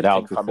see none of these that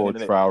things was before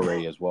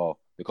Traore as well.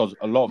 Because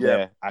a lot of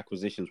their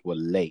acquisitions were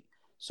late.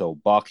 So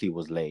Barkley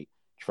was late.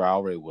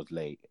 Traore was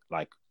late.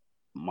 Like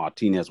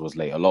Martinez was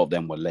late. A lot of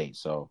them were late.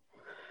 So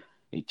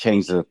it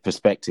changed the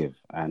perspective.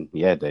 And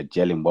yeah, they're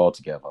gelling well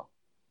together.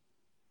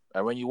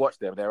 And when you watch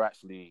them, they're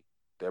actually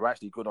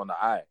good on the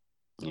eye.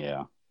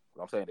 Yeah.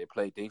 I'm saying they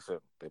play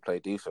decent.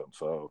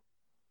 So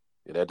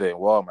yeah, they're doing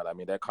well, man. I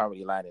mean, they're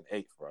currently lying in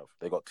 8th, bro.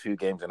 They got 2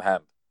 games in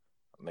hand.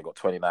 And they got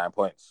 29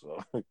 points.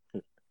 So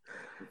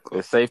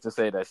it's safe to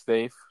say they're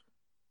safe.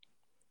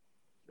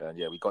 And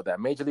yeah, we got that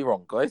majorly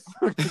wrong, guys.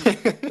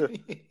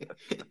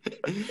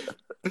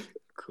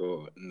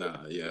 Cool.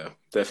 Nah, yeah.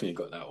 Definitely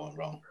got that one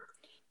wrong.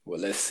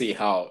 Well, let's see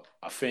how.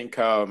 I think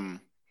we're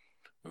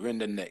in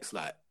the next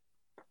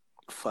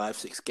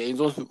 5-6 games.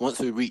 Once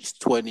we reach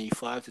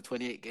 25 to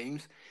 28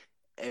 games,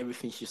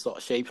 everything should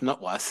start shaping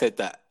up. Well, I said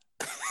that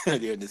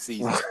earlier in the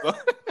season.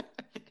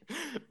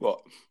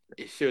 But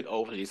it should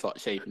hopefully start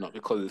shaping up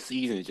because the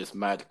season is just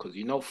mad. Because,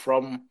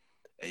 from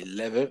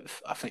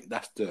 11th, I think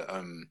that's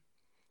the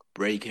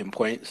breaking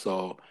point.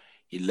 So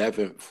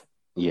 11th.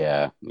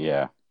 Yeah.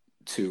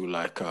 To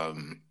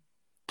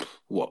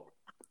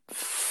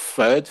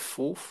 3rd,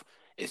 4th.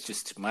 It's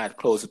just mad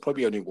close. It's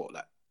probably only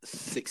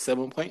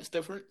 6-7 points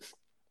difference.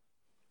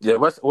 Yeah,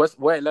 we're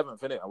 11th,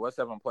 innit? And we're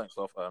 7 points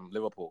off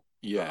Liverpool.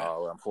 Yeah.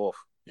 We're 4th.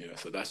 Yeah,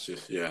 so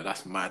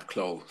that's mad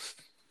close.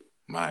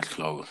 Mad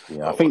close.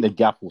 Yeah, I think the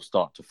gap will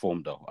start to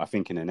form though. I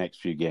think in the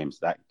next few games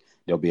that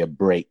there'll be a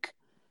break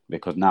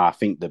because now I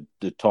think the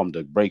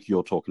break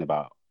you're talking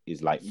about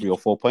is like 3 or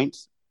 4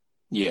 points.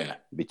 Yeah.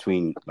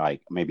 Between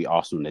like maybe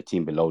Arsenal and the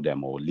team below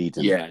them or Leeds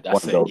and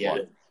that's it. Yeah.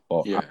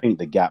 But I think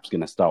the gap's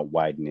gonna start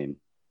widening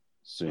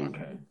soon.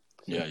 Okay.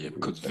 Yeah,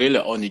 because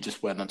Villa only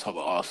just went on top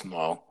of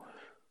Arsenal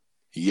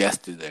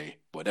yesterday,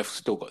 but they've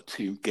still got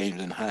 2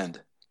 games in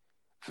hand.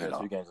 Yeah,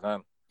 2 games in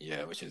hand.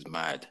 Yeah, which is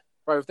mad.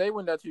 Bro, if they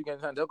win their 2 games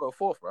in hand, they'll go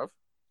 4th, bro.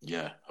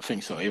 Yeah, I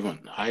think so.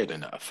 Even higher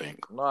than that, I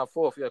think. No,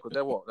 4th, yeah, because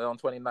they're on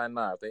 29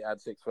 now. If they add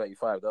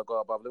 6:35, they'll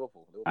go above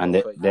Liverpool. And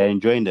they're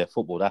enjoying their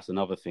football. That's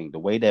another thing. The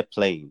way they're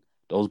playing,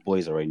 those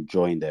boys are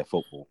enjoying their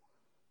football.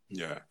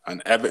 Yeah,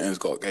 and Everton's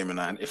got a game in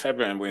hand. If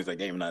Everton wins their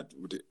game in hand,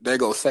 they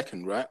go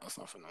second, right? Or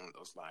something along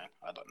those lines.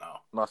 I don't know.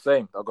 No,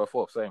 same. They'll go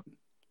 4th, same.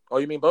 Oh,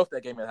 you mean both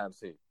their game in hand,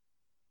 too?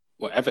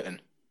 Well, Everton.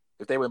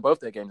 If they win both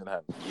their games in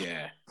hand.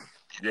 Yeah.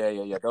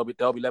 Yeah.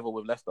 They'll be level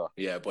with Leicester.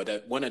 Yeah,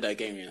 but one of their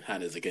games in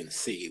hand is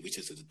against City, which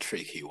is a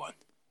tricky one.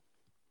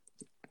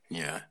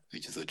 Yeah,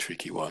 which is a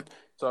tricky one.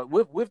 So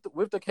with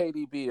the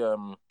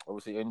KDB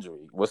obviously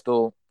injury, we're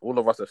still all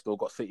of us have still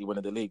got City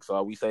winning the league. So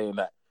are we saying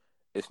that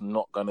it's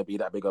not going to be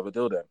that big of a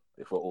deal then?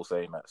 If we're all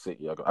saying that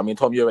City, I mean,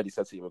 Tom, you already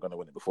said City were going to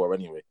win it before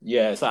anyway.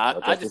 Yeah, so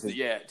I just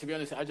to be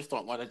honest, I just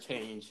don't want to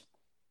change.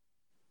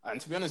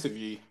 And to be honest with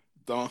you,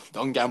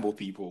 don't gamble,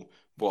 people.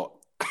 But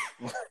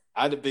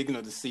at the beginning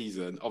of the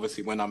season,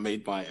 obviously when I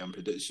made my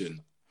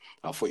prediction,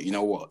 I thought, you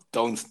know what,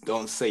 don't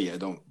say it,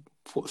 don't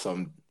put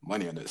some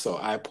money on it. So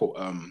I put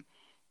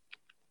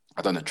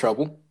I done a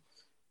treble,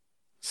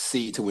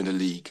 City to win the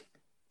league,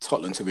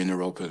 Tottenham to win the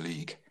Europa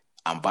League,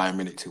 and Bayern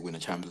Munich to win the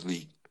Champions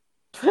League.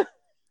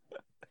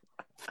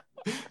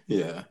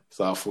 Yeah,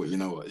 so I thought, you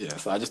know what, yeah,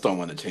 so I just don't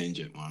want to change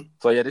it, man.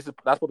 So yeah, that's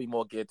probably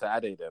more geared to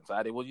Ade then. So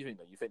Ade, what do you think?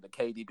 You think the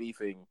KDB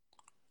thing?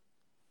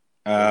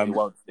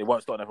 It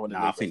won't start everyone.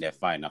 I think they're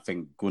fine. I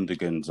think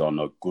Gundogan's on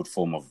a good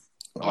form of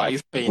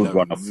he's playing good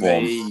run of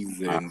form.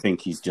 amazing. I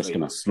think he's just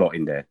gonna slot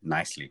in there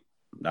nicely.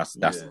 That's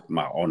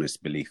my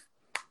honest belief.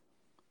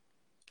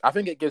 I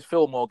think it gives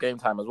Phil more game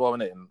time as well,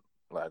 innit? And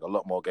like a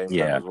lot more game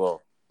time as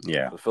well.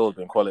 Yeah, so Phil's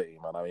been quality,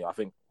 man. I mean, I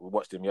think we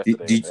watched him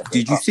yesterday.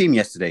 Did you see him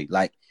yesterday?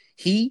 Like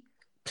he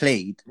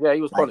played. Yeah,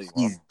 he was quality.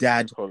 His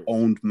dad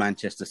owned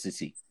Manchester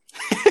City.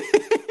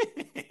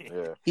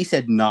 Yeah. He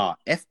said, "Nah,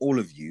 f all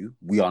of you.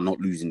 We are not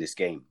losing this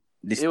game."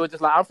 He was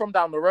just like, "I'm from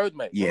down the road,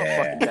 mate."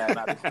 Yeah.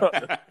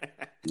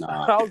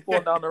 Nah. I was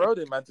born down the road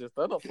in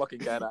Manchester. I'm not fucking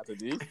going out to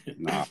these.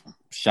 Nah.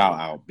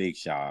 Big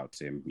shout out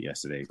to him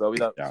yesterday. So we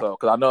don't. So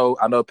because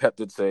I know Pep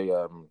did say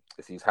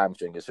if he's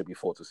hamstring, it should be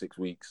 4 to 6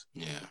 weeks.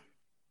 Yeah.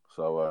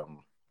 So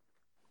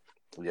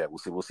yeah,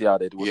 we'll see how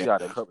they do. See how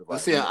they cope with it. We'll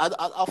see.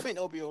 I think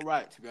they'll be all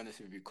right, to be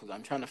honest with you, because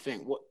I'm trying to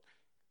think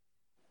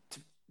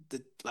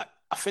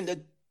I think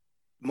the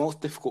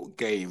most difficult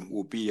game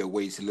will be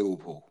away to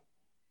Liverpool.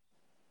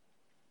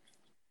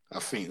 I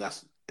think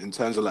that's in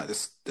terms of like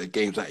the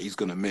games that he's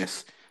gonna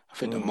miss. I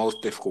think the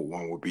most difficult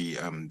one would be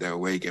their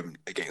away game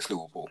against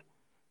Liverpool.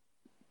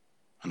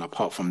 And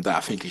apart from that,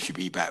 I think he should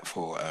be back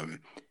for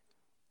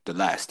the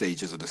last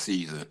stages of the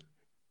season.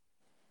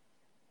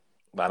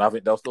 Man, I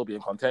think they'll still be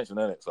in contention,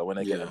 innit? So when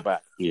they get them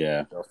back,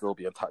 they'll still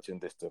be in touching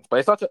distance. But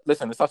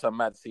it's such a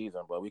mad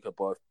season, bro. We could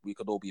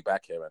all be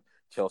back here and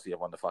Chelsea have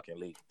won the fucking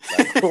league.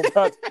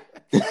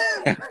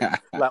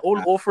 Like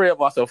all 3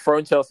 of us have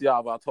thrown Chelsea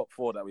out of our top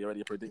 4 that we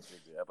already predicted.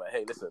 Yeah, but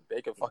hey, listen,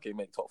 they can fucking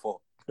make top 4.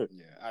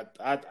 Yeah,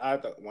 I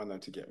don't want them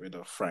to get rid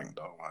of Frank,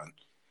 though, man.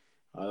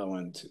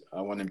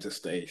 I want him to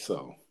stay.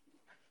 So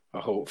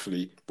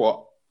hopefully,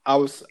 but I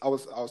was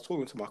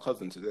talking to my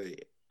cousin today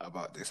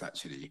about this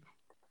actually.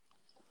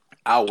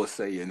 I was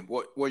saying,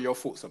 what are your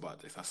thoughts about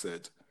this? I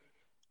said,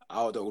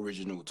 out of the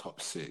original top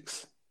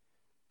 6,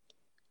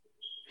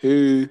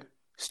 whose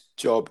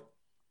job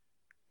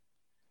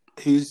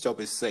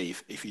is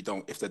safe if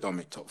they don't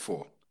make top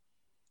 4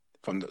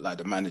 from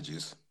the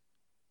managers?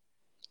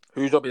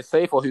 Whose job is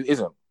safe or who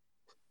isn't?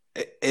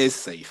 It is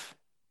safe.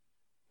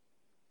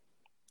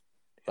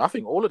 I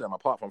think all of them,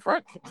 apart from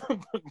Frank.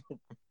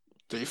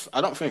 I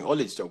don't think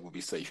Ollie's job will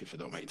be safe if they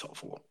don't make top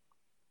 4.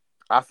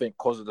 I think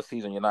because of the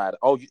season United.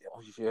 Oh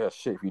yeah,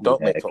 shit. If you don't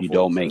make top 4,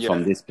 don't make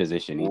from this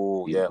position,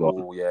 yeah,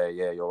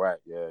 you're right.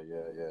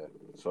 Yeah.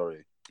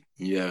 Sorry.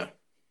 Yeah,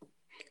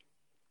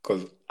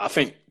 because I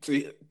think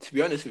to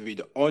be honest with you,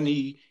 the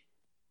only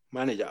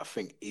manager I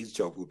think his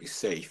job will be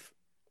safe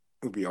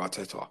would be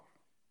Arteta,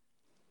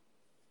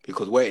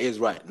 because where it is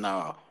right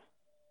now,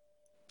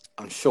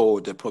 I'm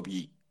sure they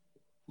probably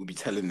will be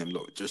telling them,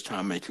 look, just try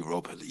and make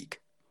Europa League.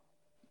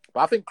 But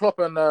I think Klopp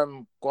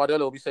and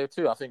Guardiola will be safe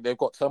too. I think they've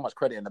got so much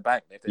credit in the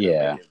bank.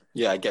 Yeah,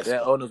 I guess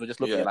their owners will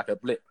just look at it like a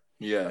blip.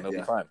 Yeah, and they'll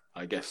be fine.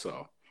 I guess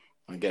so.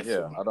 I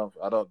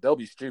don't. They'll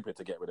be stupid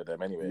to get rid of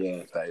them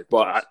anyway. Yeah,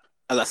 but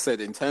as I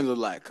said, in terms of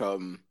like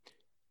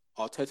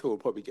Arteta will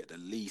probably get the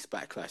least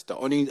backlash.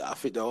 I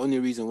think the only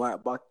reason why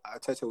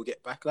Arteta will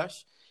get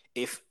backlash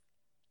if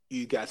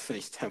you guys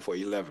finish 10th or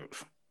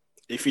 11th.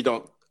 If you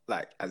don't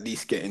like at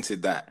least get into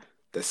the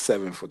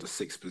 7th or the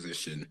 6th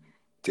position,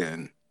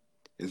 then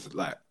it's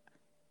like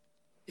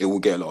it will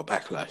get a lot of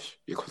backlash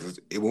because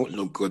it won't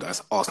look good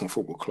as Arsenal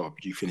Football Club.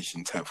 You finish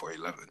in 10th or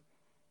 11th.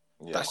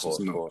 Yeah, That's of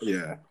course.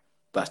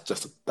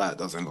 that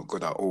doesn't look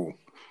good at all.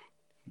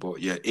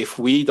 But yeah, if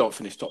we don't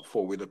finish top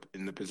 4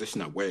 in the position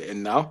that we're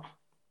in now,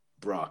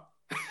 bruh.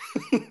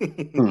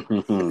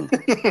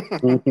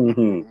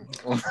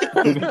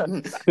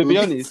 To be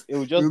honest, it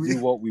will just be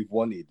what we've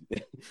wanted.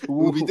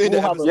 We'll be doing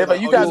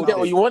but you guys will get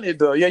what you wanted,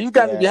 though. Yeah, you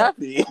guys will be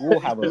happy. We'll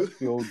have a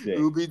field day.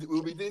 We'll be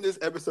doing this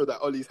episode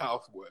at Ollie's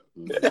house, boy.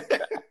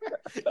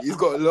 He's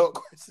got a lot of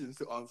questions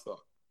to answer.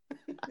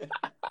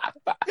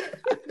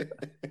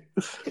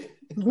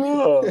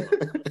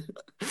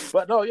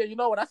 But no, yeah, you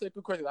know what? That's a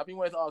good question. I've been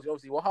waiting to ask you.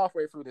 Obviously, we're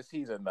halfway through the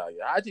season now.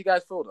 Yeah, how do you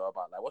guys feel though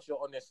about that? What's your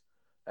honest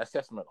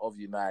assessment of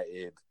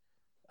United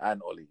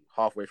and Ollie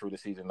halfway through the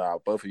season now?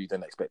 Both of you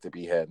didn't expect to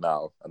be here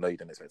now. I know you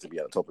didn't expect to be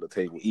at the top of the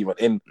table, even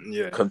in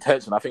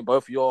contention. I think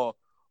both your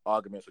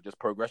arguments were just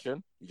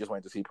progression. You just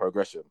wanted to see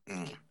progression.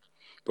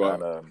 But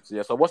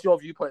so what's your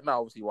viewpoint now?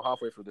 Obviously, we're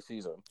halfway through the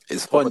season.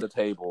 It's top of the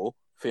table,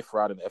 5th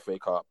round in the FA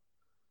Cup,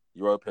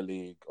 Europa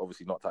League,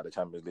 obviously not at the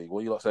Champions League. What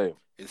are you lot saying?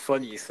 It's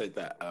funny you said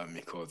that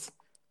because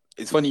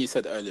it's funny you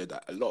said earlier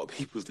that a lot of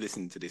people's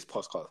listening to this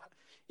podcast.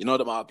 You know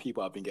the amount of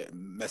people I've been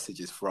getting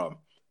messages from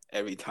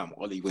every time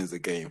Ollie wins a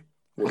game.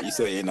 What are you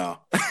saying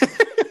now?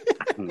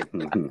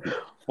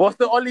 What's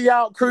the Ollie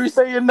out crew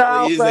saying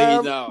now? What are you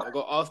saying now? I've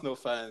got Arsenal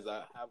fans.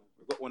 I've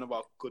got one of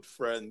our good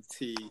friends,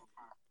 T.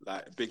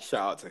 Like, big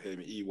shout out to him.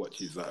 He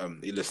watches,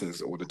 he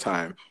listens all the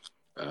time.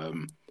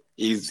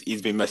 He's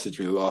been messaging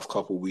me the last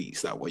couple of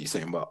weeks. Like, what are you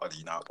saying about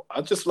Ollie now? But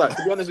I just like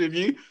to be honest with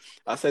you.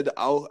 I said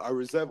I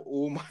reserve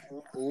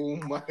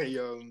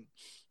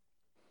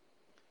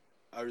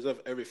I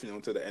reserve everything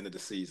until the end of the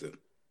season,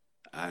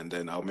 and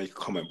then I'll make a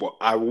comment. But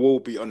I will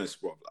be honest,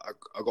 bro.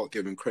 I got to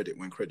give him credit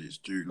when credit's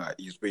due. Like,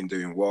 he's been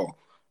doing well.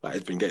 Like,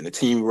 he's been getting the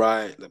team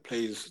right. The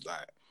players,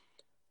 like,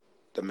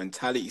 the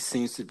mentality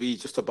seems to be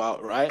just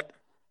about right.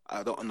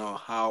 I don't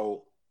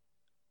know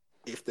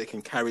if they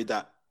can carry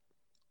that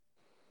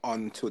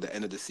on till the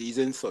end of the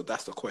season. So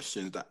that's the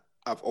question that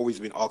I've always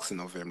been asking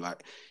of him.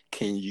 Like,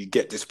 can you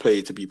get this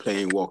player to be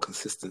playing well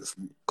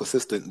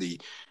consistently?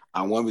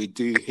 And when we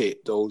do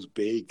hit those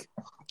big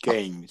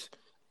games,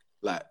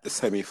 like the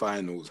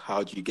semi-finals,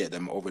 how do you get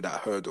them over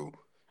that hurdle?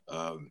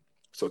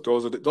 So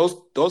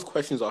those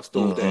questions are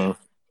still there.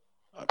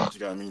 Do you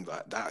know what I mean?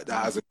 Like that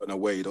hasn't gone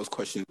away. Those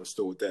questions are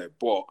still there.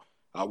 But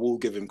I will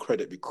give him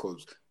credit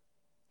because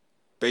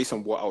based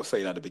on what I was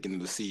saying at the beginning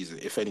of the season,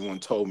 if anyone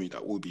told me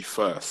that we'll be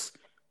first,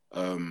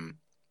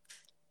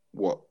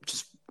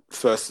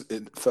 first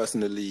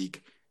in the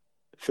league,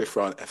 5th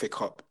round FA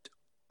Cup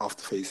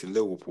after facing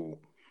Liverpool,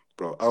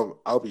 bro,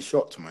 I'll be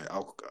shocked, mate.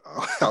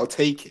 I'll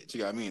take it. Do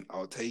you know what I mean?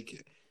 I'll take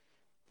it.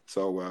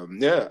 So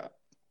yeah,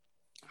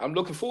 I'm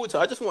looking forward to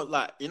it. I just want,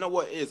 like, you know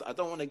what it is? I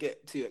don't want to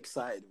get too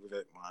excited with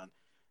it, man.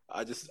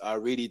 I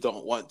really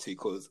don't want to,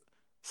 because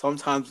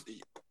sometimes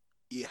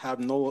you have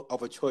no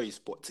other choice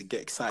but to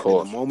get excited in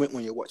the moment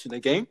when you're watching the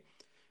game.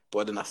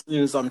 But then as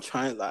soon as I'm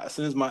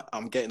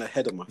I'm getting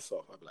ahead of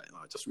myself, I'm like, no,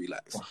 just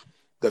relax.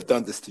 They've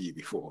done this to you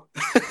before.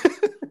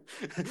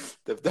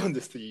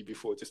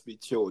 Just be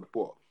chilled.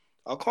 But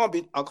I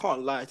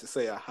can't lie to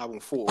say I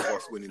haven't thought of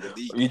us winning the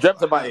league. You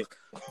dreamt about it.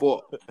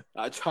 But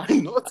I try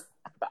not.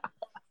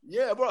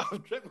 Yeah, bro,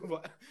 I've dreamt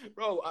about it.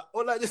 Bro,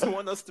 all I just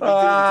want us to be doing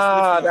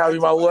is that would be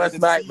my worst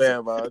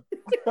nightmare, man.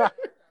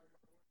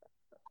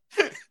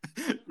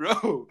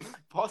 Bro,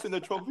 passing the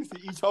trophies to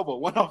each other,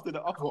 one after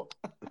the other.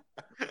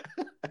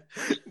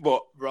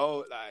 But,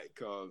 bro, like,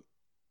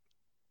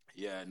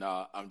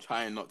 I'm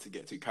trying not to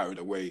get too carried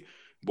away.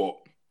 But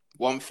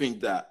one thing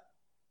that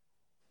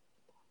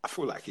I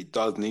feel like he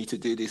does need to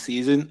do this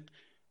season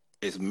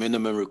is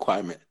minimum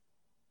requirement.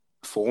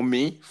 For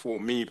me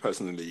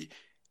personally,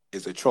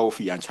 is a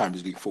trophy and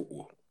Champions League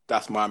football.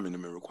 That's my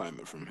minimum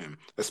requirement from him,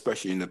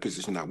 especially in the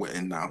position that we're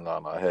in now.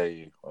 No, I hear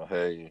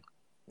you.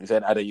 You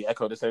said, Ada, you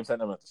echo the same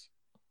sentiments?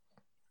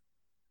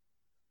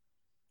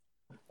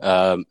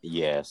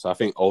 Yeah, so I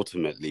think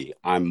ultimately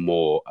I'm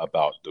more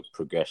about the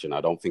progression. I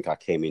don't think I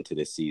came into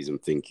this season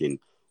thinking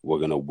we're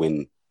going to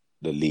win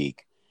the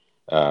league.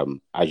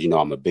 As you know,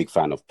 I'm a big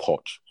fan of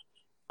Poch,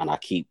 and I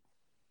keep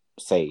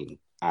saying,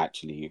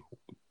 actually,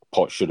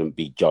 Poch shouldn't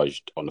be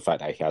judged on the fact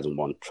that he hasn't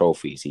won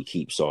trophies. He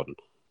keeps on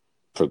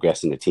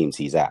progressing the teams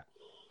he's at.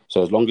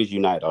 So as long as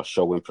United are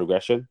showing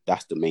progression,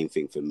 that's the main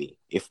thing for me.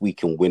 If we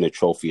can win a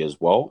trophy as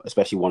well,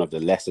 especially one of the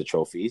lesser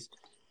trophies,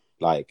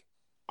 like,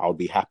 I'll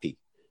be happy,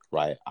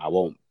 right? I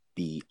won't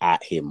be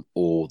at him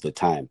all the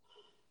time,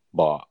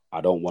 but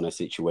I don't want a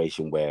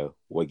situation where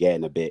we're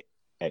getting a bit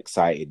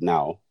excited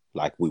now,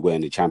 like we were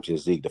in the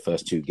Champions League the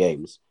first 2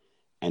 games,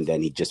 and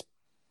then he just,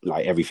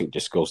 like, everything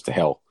just goes to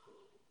hell.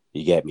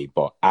 You get me?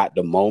 But at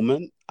the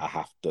moment, I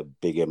have to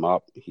big him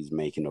up. He's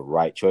making the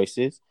right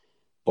choices.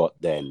 But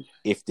then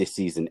if this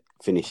season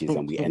finishes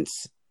and we end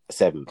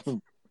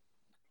 7th,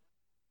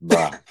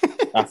 bruh,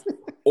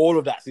 all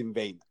of that's in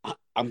vain.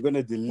 I'm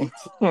gonna delete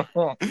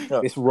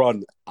this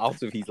run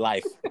out of his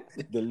life,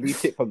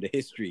 delete it from the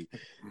history.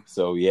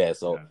 So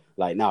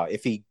like now,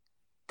 if he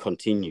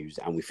continues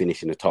and we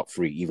finish in the top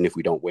 3, even if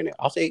we don't win it,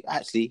 I'll say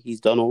actually he's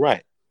done all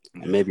right.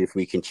 And maybe if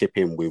we can chip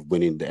in with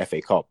winning the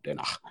FA Cup, then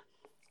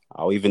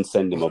I'll even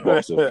send him a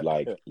box of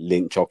like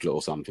Lindt chocolate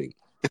or something.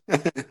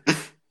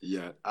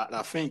 Yeah,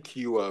 I think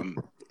you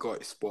got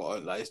it spot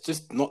on. Like, it's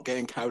just not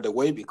getting carried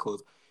away,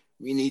 because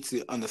we need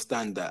to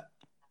understand that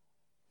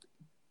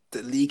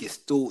the league is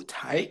still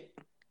tight.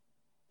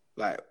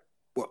 Like,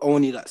 we're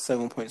only like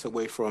 7 points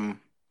away from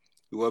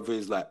whoever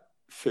is like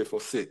 5th or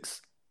 6th.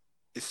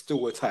 It's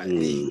still a tight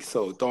league,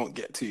 so don't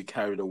get too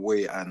carried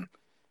away.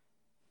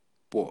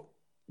 But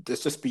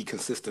let's just be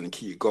consistent and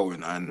keep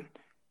going. And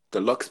the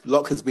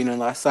luck has been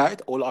on our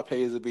side. All our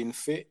players have been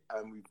fit,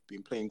 and we've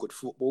been playing good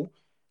football.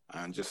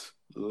 And just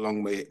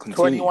long may it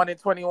continue. 21 in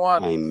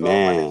 21.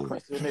 Amen. So my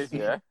next question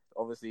is,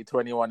 obviously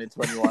 21 in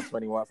 21,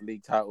 21th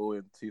league title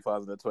in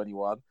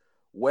 2021.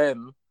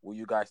 When will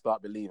you guys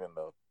start believing,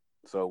 though?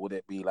 So would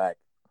it be like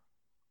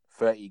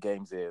 30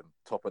 games in,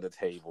 top of the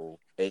table,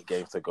 8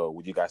 games to go?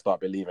 Would you guys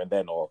start believing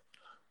then, or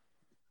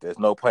there's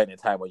no point in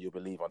time where you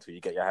believe until you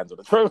get your hands on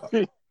the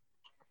trophy?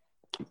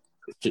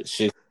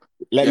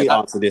 Let me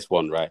answer this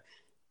one, right?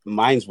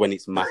 Mine's when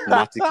it's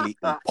mathematically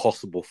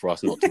impossible for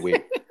us not to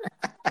win.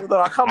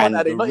 No, come on,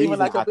 Addy. Not even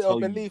like a bit of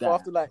belief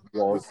after like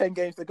 10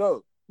 games to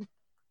go.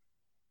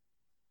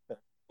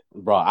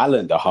 Bro, I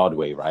learned the hard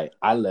way, right?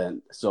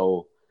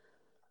 So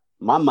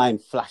my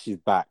mind flashes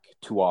back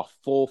to our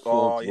 4-4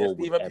 draw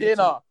with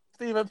Everton.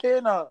 Steven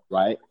Pienaar.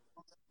 Right?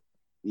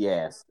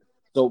 Yes.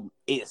 So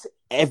it's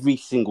every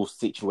single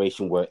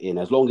situation we're in.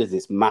 As long as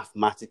it's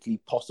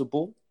mathematically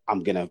possible,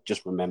 I'm going to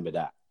just remember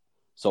that.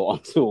 So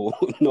until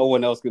no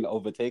one else can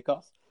overtake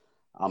us,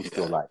 I'm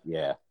still like,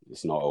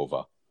 it's not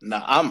over.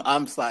 Now,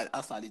 I'm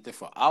slightly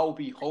different. I'll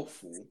be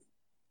hopeful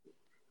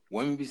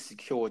when we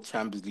secure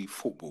Champions League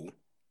football,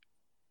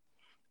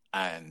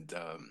 and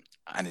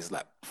it's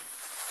like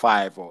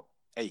 5 or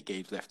 8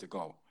 games left to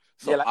go.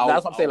 So that's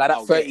what I'm saying. Like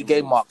that 30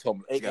 game mark,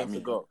 Tom. 8 games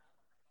to go.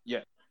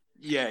 Yeah.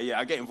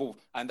 I get involved,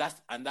 and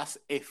that's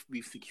if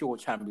we secure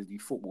Champions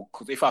League football.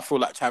 Because if I feel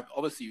like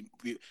obviously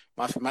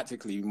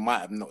mathematically we might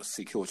have not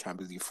secured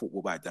Champions League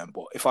football by then,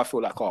 but if I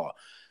feel like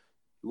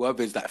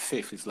whoever is that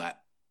 5th is like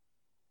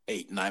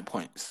 8-9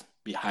 points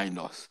behind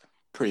us,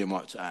 pretty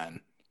much, and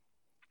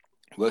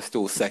we're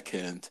still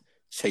 2nd,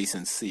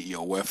 chasing City,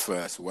 or we're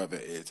 1st, whoever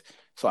it is.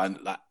 So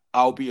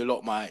I'll be a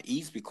lot more at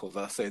ease, because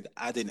I said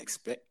I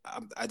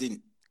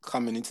didn't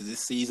coming into this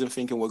season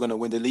thinking we're going to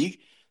win the league.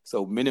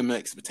 So minimum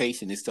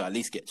expectation is to at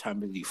least get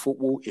Champions League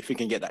football. If we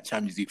can get that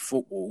Champions League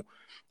football,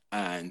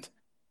 and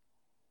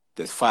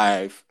there's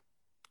 5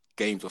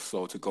 games or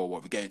so to go,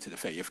 we get into the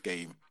 30th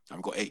game, and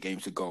we've got 8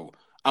 games to go,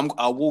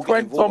 I will get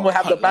involved. Tom will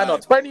have the banner.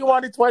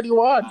 21 in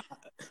 21.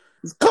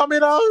 It's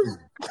coming on.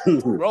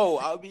 Bro,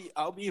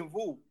 I'll be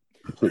involved.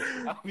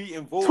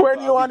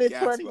 21 in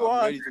 21.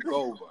 I'm ready to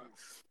go, bro.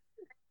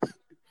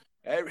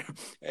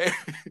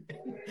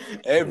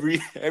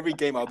 Every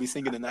game I'll be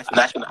singing the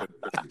national anthem.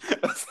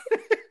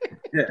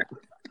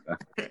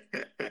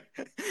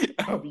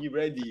 I'll be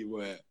ready,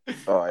 boy.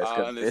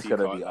 It's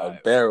gonna be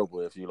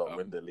unbearable if you lot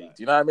win the league.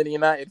 Do you know how many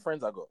United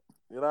friends I got?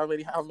 You know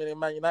how many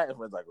Man United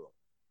friends I got?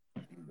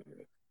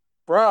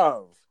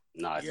 Bro.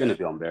 No, it's gonna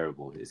be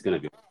unbearable. It's gonna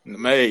be,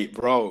 mate,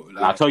 bro.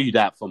 Like, I'll tell you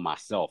that for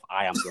myself.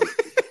 I am going to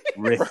be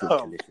terrific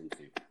to listen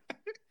to,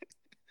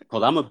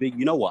 because I'm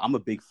a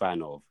big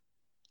fan of.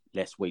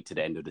 Let's wait to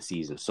the end of the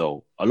season.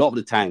 So a lot of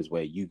the times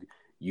where you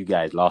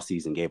guys last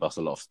season gave us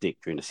a lot of stick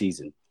during the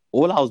season,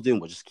 all I was doing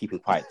was just keeping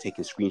quiet,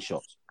 taking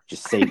screenshots,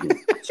 just saving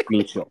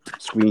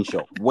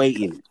screenshot,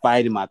 waiting,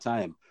 biding my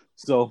time.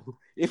 So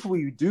if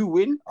we do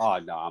win,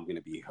 I'm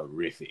gonna be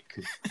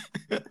horrific.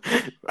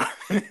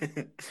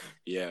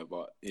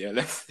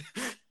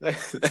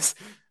 Let's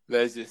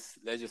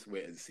just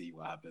wait and see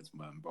what happens,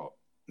 man. But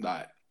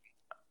like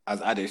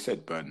as Ade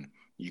said, Ben,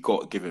 you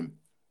got to give him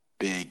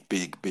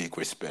big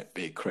respect,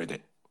 big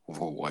credit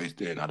for what he's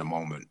doing at the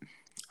moment,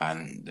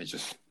 and they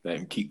just let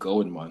him keep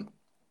going, man.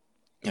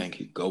 And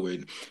keep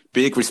going.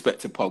 Big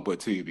respect to Pogba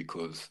too,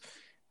 because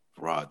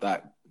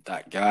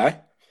that guy,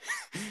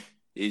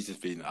 he's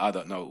just been, I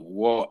don't know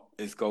what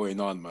is going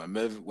on, man.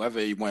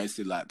 Whether he wants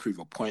to like prove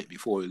a point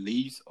before he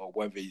leaves, or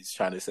whether he's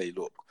trying to say,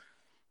 look,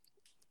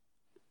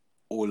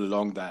 all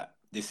along that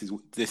this is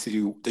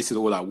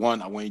all I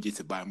want. I want you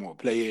to buy more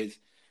players.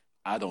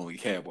 I don't really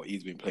care, but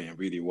he's been playing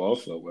really well.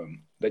 So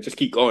let's just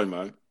keep going,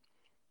 man.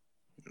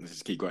 Let's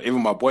just keep going.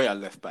 Even my boy at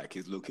left back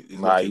is looking.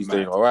 He's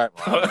doing all right,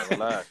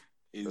 man.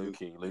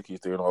 Lukey's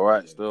doing all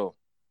right still.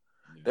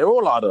 Yeah. They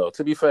all are, though.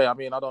 To be fair, I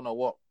mean, I don't know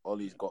what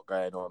Ollie's got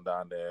going on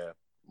down there.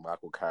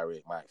 Michael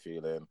Carrick, Mike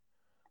Phelan,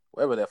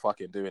 whatever they're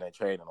fucking doing in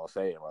training or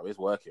saying, bro, it's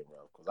working,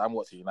 bro. Because I'm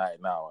watching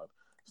United now, and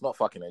it's not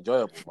fucking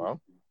enjoyable,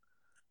 bro.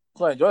 It's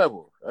not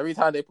enjoyable. Every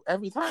time they put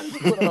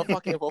on a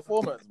fucking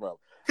performance, bro.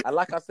 And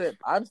like I said,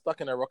 I'm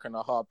stuck in a rock and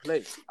a hard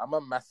place. I'm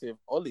a massive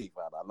Ollie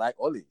fan. I like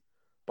Ollie.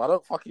 But I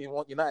don't fucking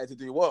want United to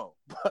do well.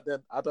 But then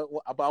I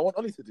want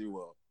Oli to do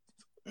well.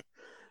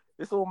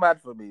 It's all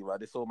mad for me, man.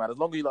 It's all mad. As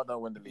long as you lot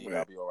don't win the league,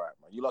 I'll be all right,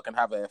 man. You lot can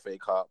have an FA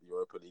Cup,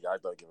 Europa League. I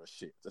don't give a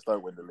shit. Just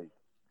don't win the league.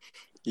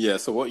 Yeah,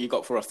 so what you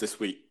got for us this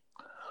week?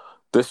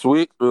 This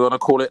week, we're going to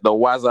call it the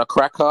Wazza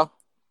Cracker.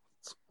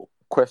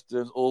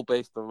 Questions all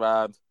based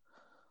around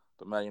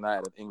the Man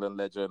United and England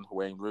legend,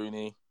 Wayne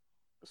Rooney.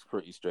 It's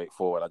pretty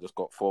straightforward. I just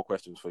got 4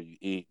 questions for you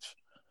each.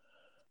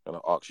 I'm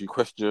going to ask you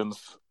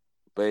questions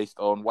based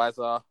on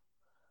Wazza.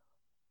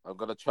 I'm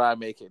going to try and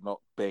make it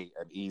not bait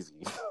and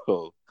easy.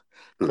 So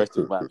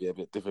questions might be a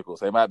bit difficult.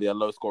 So it might be a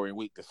low-scoring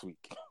week this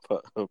week.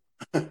 But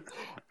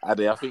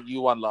Ade, I think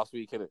you won last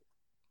week, innit?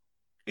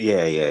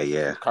 Yeah.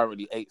 It's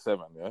currently 8-7,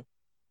 yeah?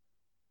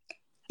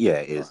 Yeah,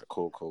 it is.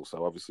 Right, cool.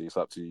 So obviously it's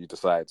up to you to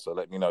decide. So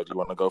let me know. Do you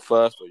want to go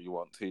first or you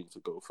want T to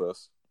go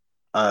first?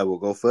 I will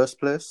go first,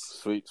 please.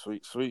 Sweet.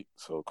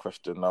 So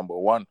question number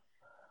 1.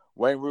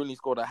 Wayne Rooney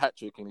scored a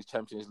hat-trick in his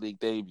Champions League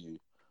debut,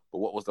 but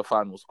what was the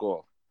final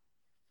score?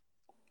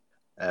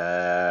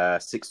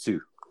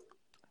 6-2.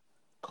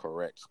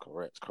 Correct.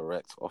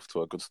 Off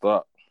to a good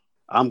start.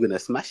 I'm going to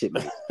smash it,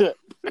 mate.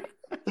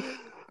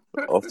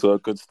 Off to a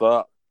good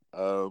start.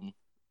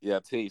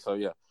 T. So,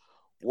 yeah.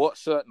 What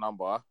shirt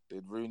number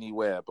did Rooney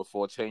wear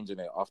before changing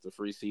it after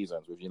 3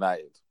 seasons with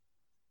United?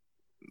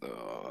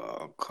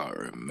 I can't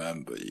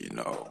remember,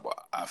 but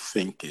I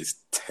think it's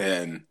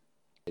 10.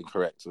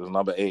 Incorrect. It was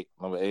number 8.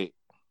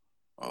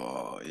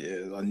 Oh,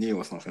 yeah. I knew it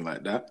was something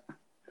like that.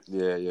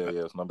 Yeah.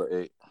 It's number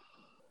 8.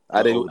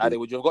 Ade,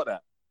 would you have got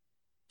that?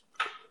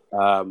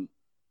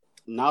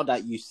 Now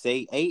that you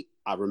say 8,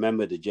 I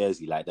remember the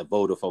jersey, like the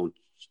Vodafone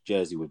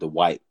jersey with the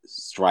white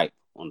stripe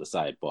on the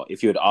side. But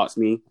if you had asked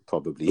me,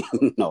 probably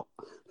no,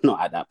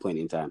 not at that point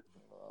in time.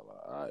 All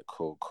right,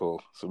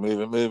 cool. So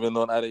moving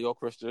on, Ade, your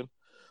question.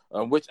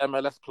 Which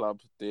MLS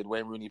club did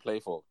Wayne Rooney play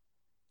for?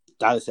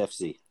 Dallas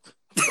FC.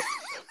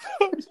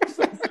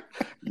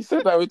 You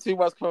said that with too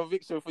much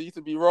conviction for you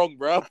to be wrong,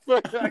 bro.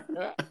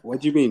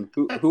 What do you mean?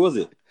 Who was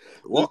it?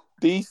 What?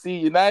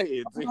 DC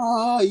United.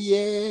 Oh,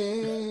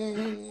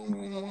 yeah.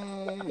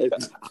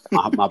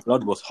 my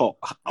blood was hot.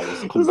 I was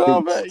convinced.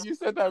 No, man, you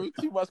said that with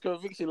too much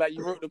conviction, like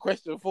you wrote the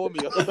question for me.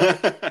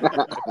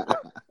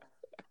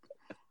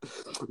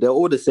 They're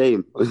all the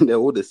same.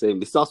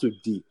 It starts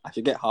with D. I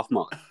should get half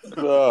mark.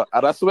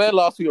 And I swear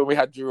last week when we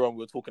had Drew on,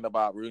 we were talking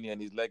about Rooney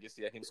and his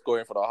legacy and him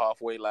scoring for the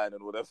halfway line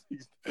and whatever.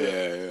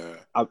 Yeah.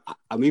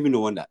 I'm even the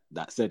one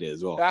that said it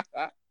as well.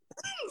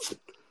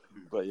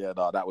 But yeah,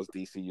 no, that was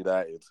DC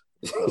United.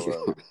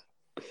 So,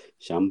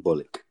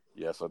 Shambolic.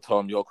 Yeah, so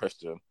Tom, your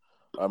question.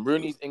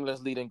 Rooney's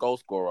England's leading goal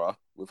scorer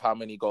with how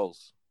many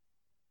goals?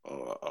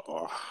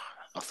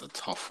 That's a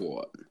tough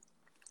one.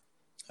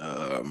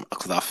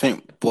 Because I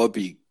think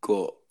Bobby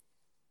got...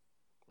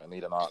 I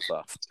need an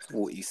answer.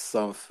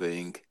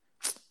 40-something.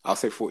 I'll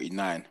say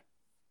 49.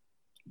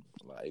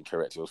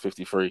 Incorrect. It was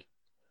 53.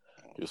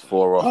 He was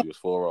 4 off.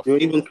 You're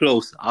even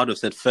close. I would have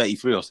said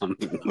 33 or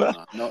something. No.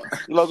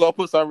 You lot gotta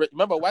put some...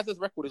 Remember, Waz's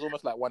record is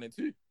almost like 1 and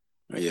 2.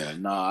 Yeah,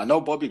 I know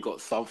Bobby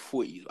got some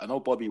 40s. I know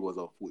Bobby was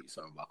on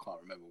 40-something, but I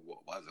can't remember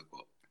what Wazza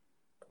got.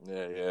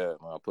 Yeah.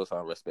 No, I'll put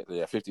some respect.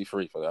 Yeah,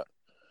 53 for that.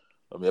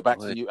 Yeah, back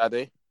to you,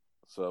 Ade.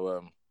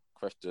 So,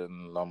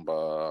 question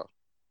number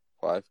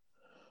 5.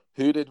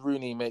 Who did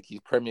Rooney make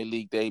his Premier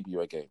League debut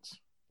against?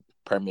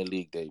 Premier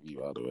League debut,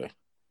 by the way.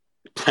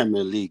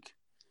 Premier League.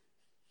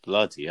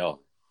 Bloody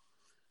hell.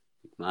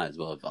 Might as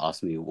well have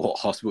asked me what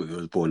hospital he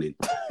was born in.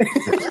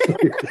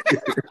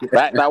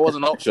 That was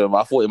an option, but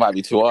I thought it might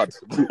be too hard.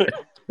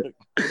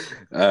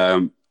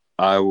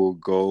 I will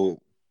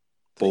go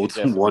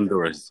Bolton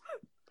Wanderers.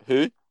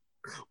 Who?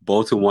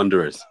 Bolton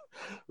Wanderers.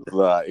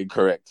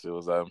 Incorrect. It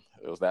was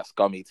that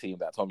scummy team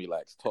that Tommy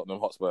likes, Tottenham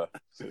Hotspur.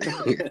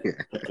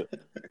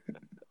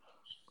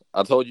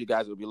 I told you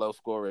guys it would be low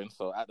scoring,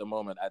 so at the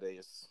moment, Ade,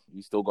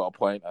 you still got a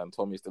point, and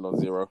Tommy's still on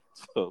 0.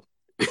 So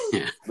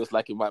looks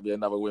like it might be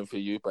another win for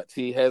you. But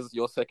T, here's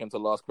your second to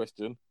last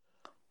question.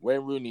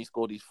 Wayne Rooney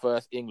scored his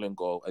first England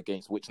goal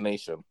against which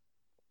nation?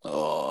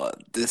 Oh,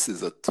 this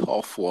is a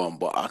tough one,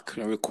 but I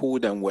can recall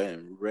them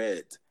wearing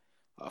red.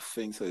 I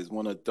think so. It's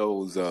one of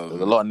those.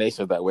 There's a lot of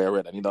nations that wear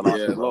red, and you don't know.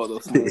 Yeah, a lot of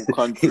those small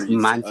countries.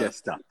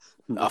 Manchester.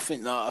 I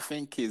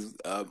think is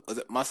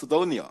it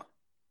Macedonia?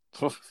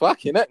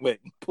 Fucking heck,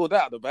 mate! Pulled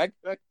out of the bag.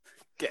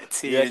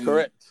 Get in.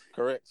 Yeah,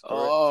 correct.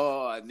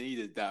 Oh, I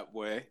needed that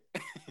boy.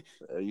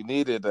 You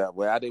needed that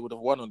boy. Ade would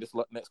have won on this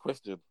next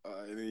question.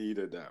 I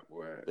needed that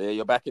boy. Yeah,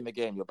 you're back in the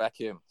game. You're back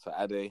in. So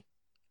Ade,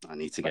 I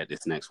need to get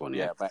this next one.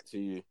 Yeah, back to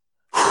you.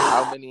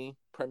 How many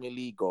Premier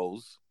League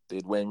goals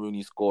did Wayne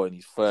Rooney score in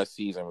his first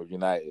season with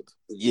United?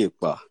 Yeah,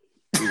 but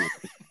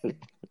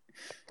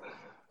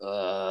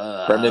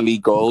Premier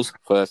League goals,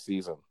 first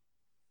season.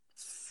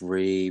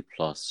 3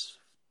 plus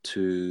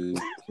 2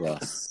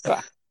 plus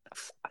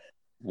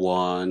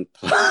 1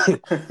 plus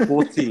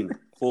 14.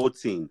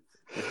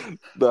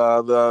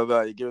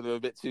 No. You're giving him a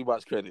bit too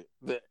much credit.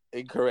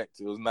 Incorrect.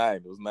 It was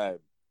 9.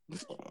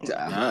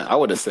 Damn. I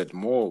would have said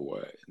more.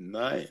 What?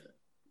 9.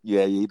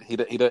 Yeah,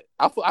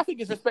 I think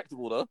it's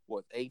respectable though.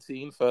 What,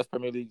 18, first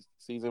Premier League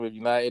season with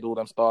United, all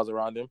them stars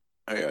around him.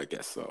 Yeah, I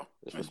guess so.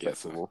 It's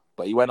respectable.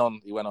 But he went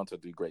on to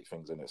do great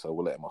things in it, so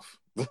we'll let him off.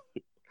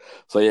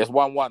 So yeah, it's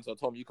 1-1. So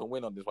Tom, you can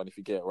win on this one if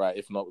you get it right.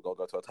 If not, we've got to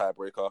go to a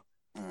tiebreaker.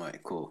 All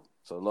right, cool.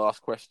 So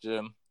last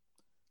question.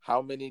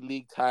 How many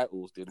league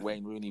titles did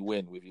Wayne Rooney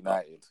win with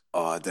United?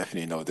 Oh, I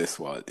definitely know this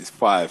one. It's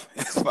 5.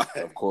 It's 5.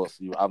 Of course.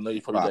 I know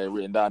you've probably got it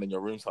written down in your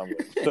room somewhere.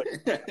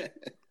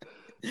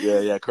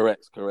 Yeah,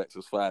 correct.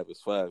 It's 5.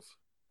 It's 5.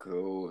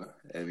 Cool.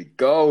 There we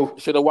go.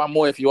 Should have won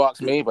more if you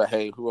asked me, but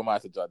hey, who am I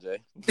to judge, eh?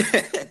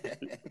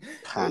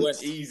 It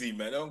went easy,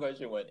 man. That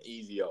question went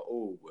easy at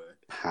all, boy.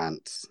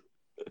 Pants.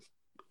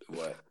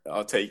 What?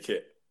 I'll take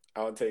it.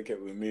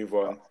 We move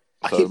on.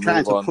 I keep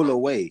trying to pull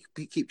away.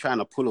 We keep trying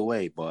to pull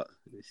away, but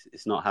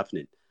it's not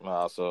happening.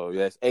 So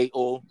yeah, it's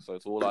 8-all. So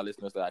to all our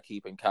listeners that are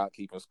keeping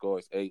score,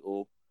 it's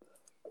 8-all.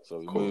 So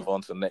we move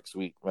on to next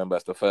week. Remember,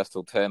 it's the 1st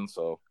till 10.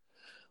 So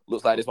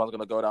looks like this one's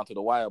gonna go down to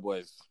the wire,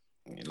 boys.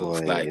 It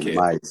looks like it.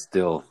 Might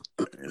still.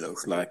 It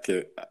looks like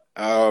it.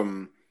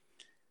 We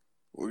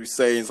were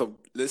saying, so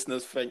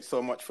listeners, thanks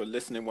so much for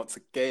listening once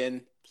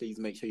again. Please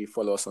make sure you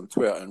follow us on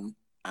Twitter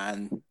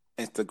and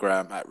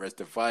Instagram at Res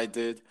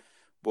Divided.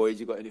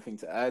 Boys, you got anything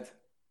to add?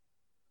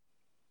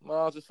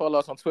 No, just follow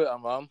us on Twitter,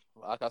 man.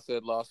 Like I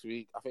said last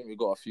week, I think we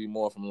got a few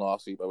more from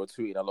last week, but we're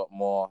tweeting a lot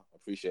more.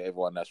 Appreciate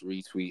everyone that's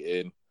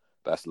retweeting,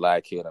 that's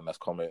liking, and that's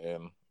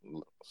commenting.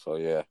 So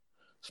yeah,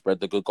 spread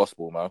the good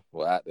gospel, man.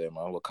 We're out there,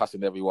 man. We're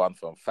cussing everyone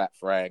from Fat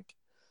Frank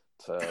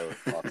to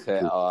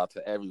Arteta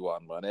to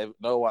everyone, man.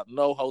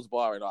 No holds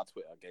bar in our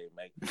Twitter game,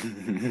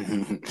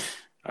 mate.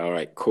 All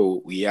right,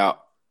 cool. We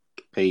out.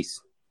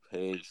 Peace.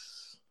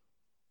 Peace.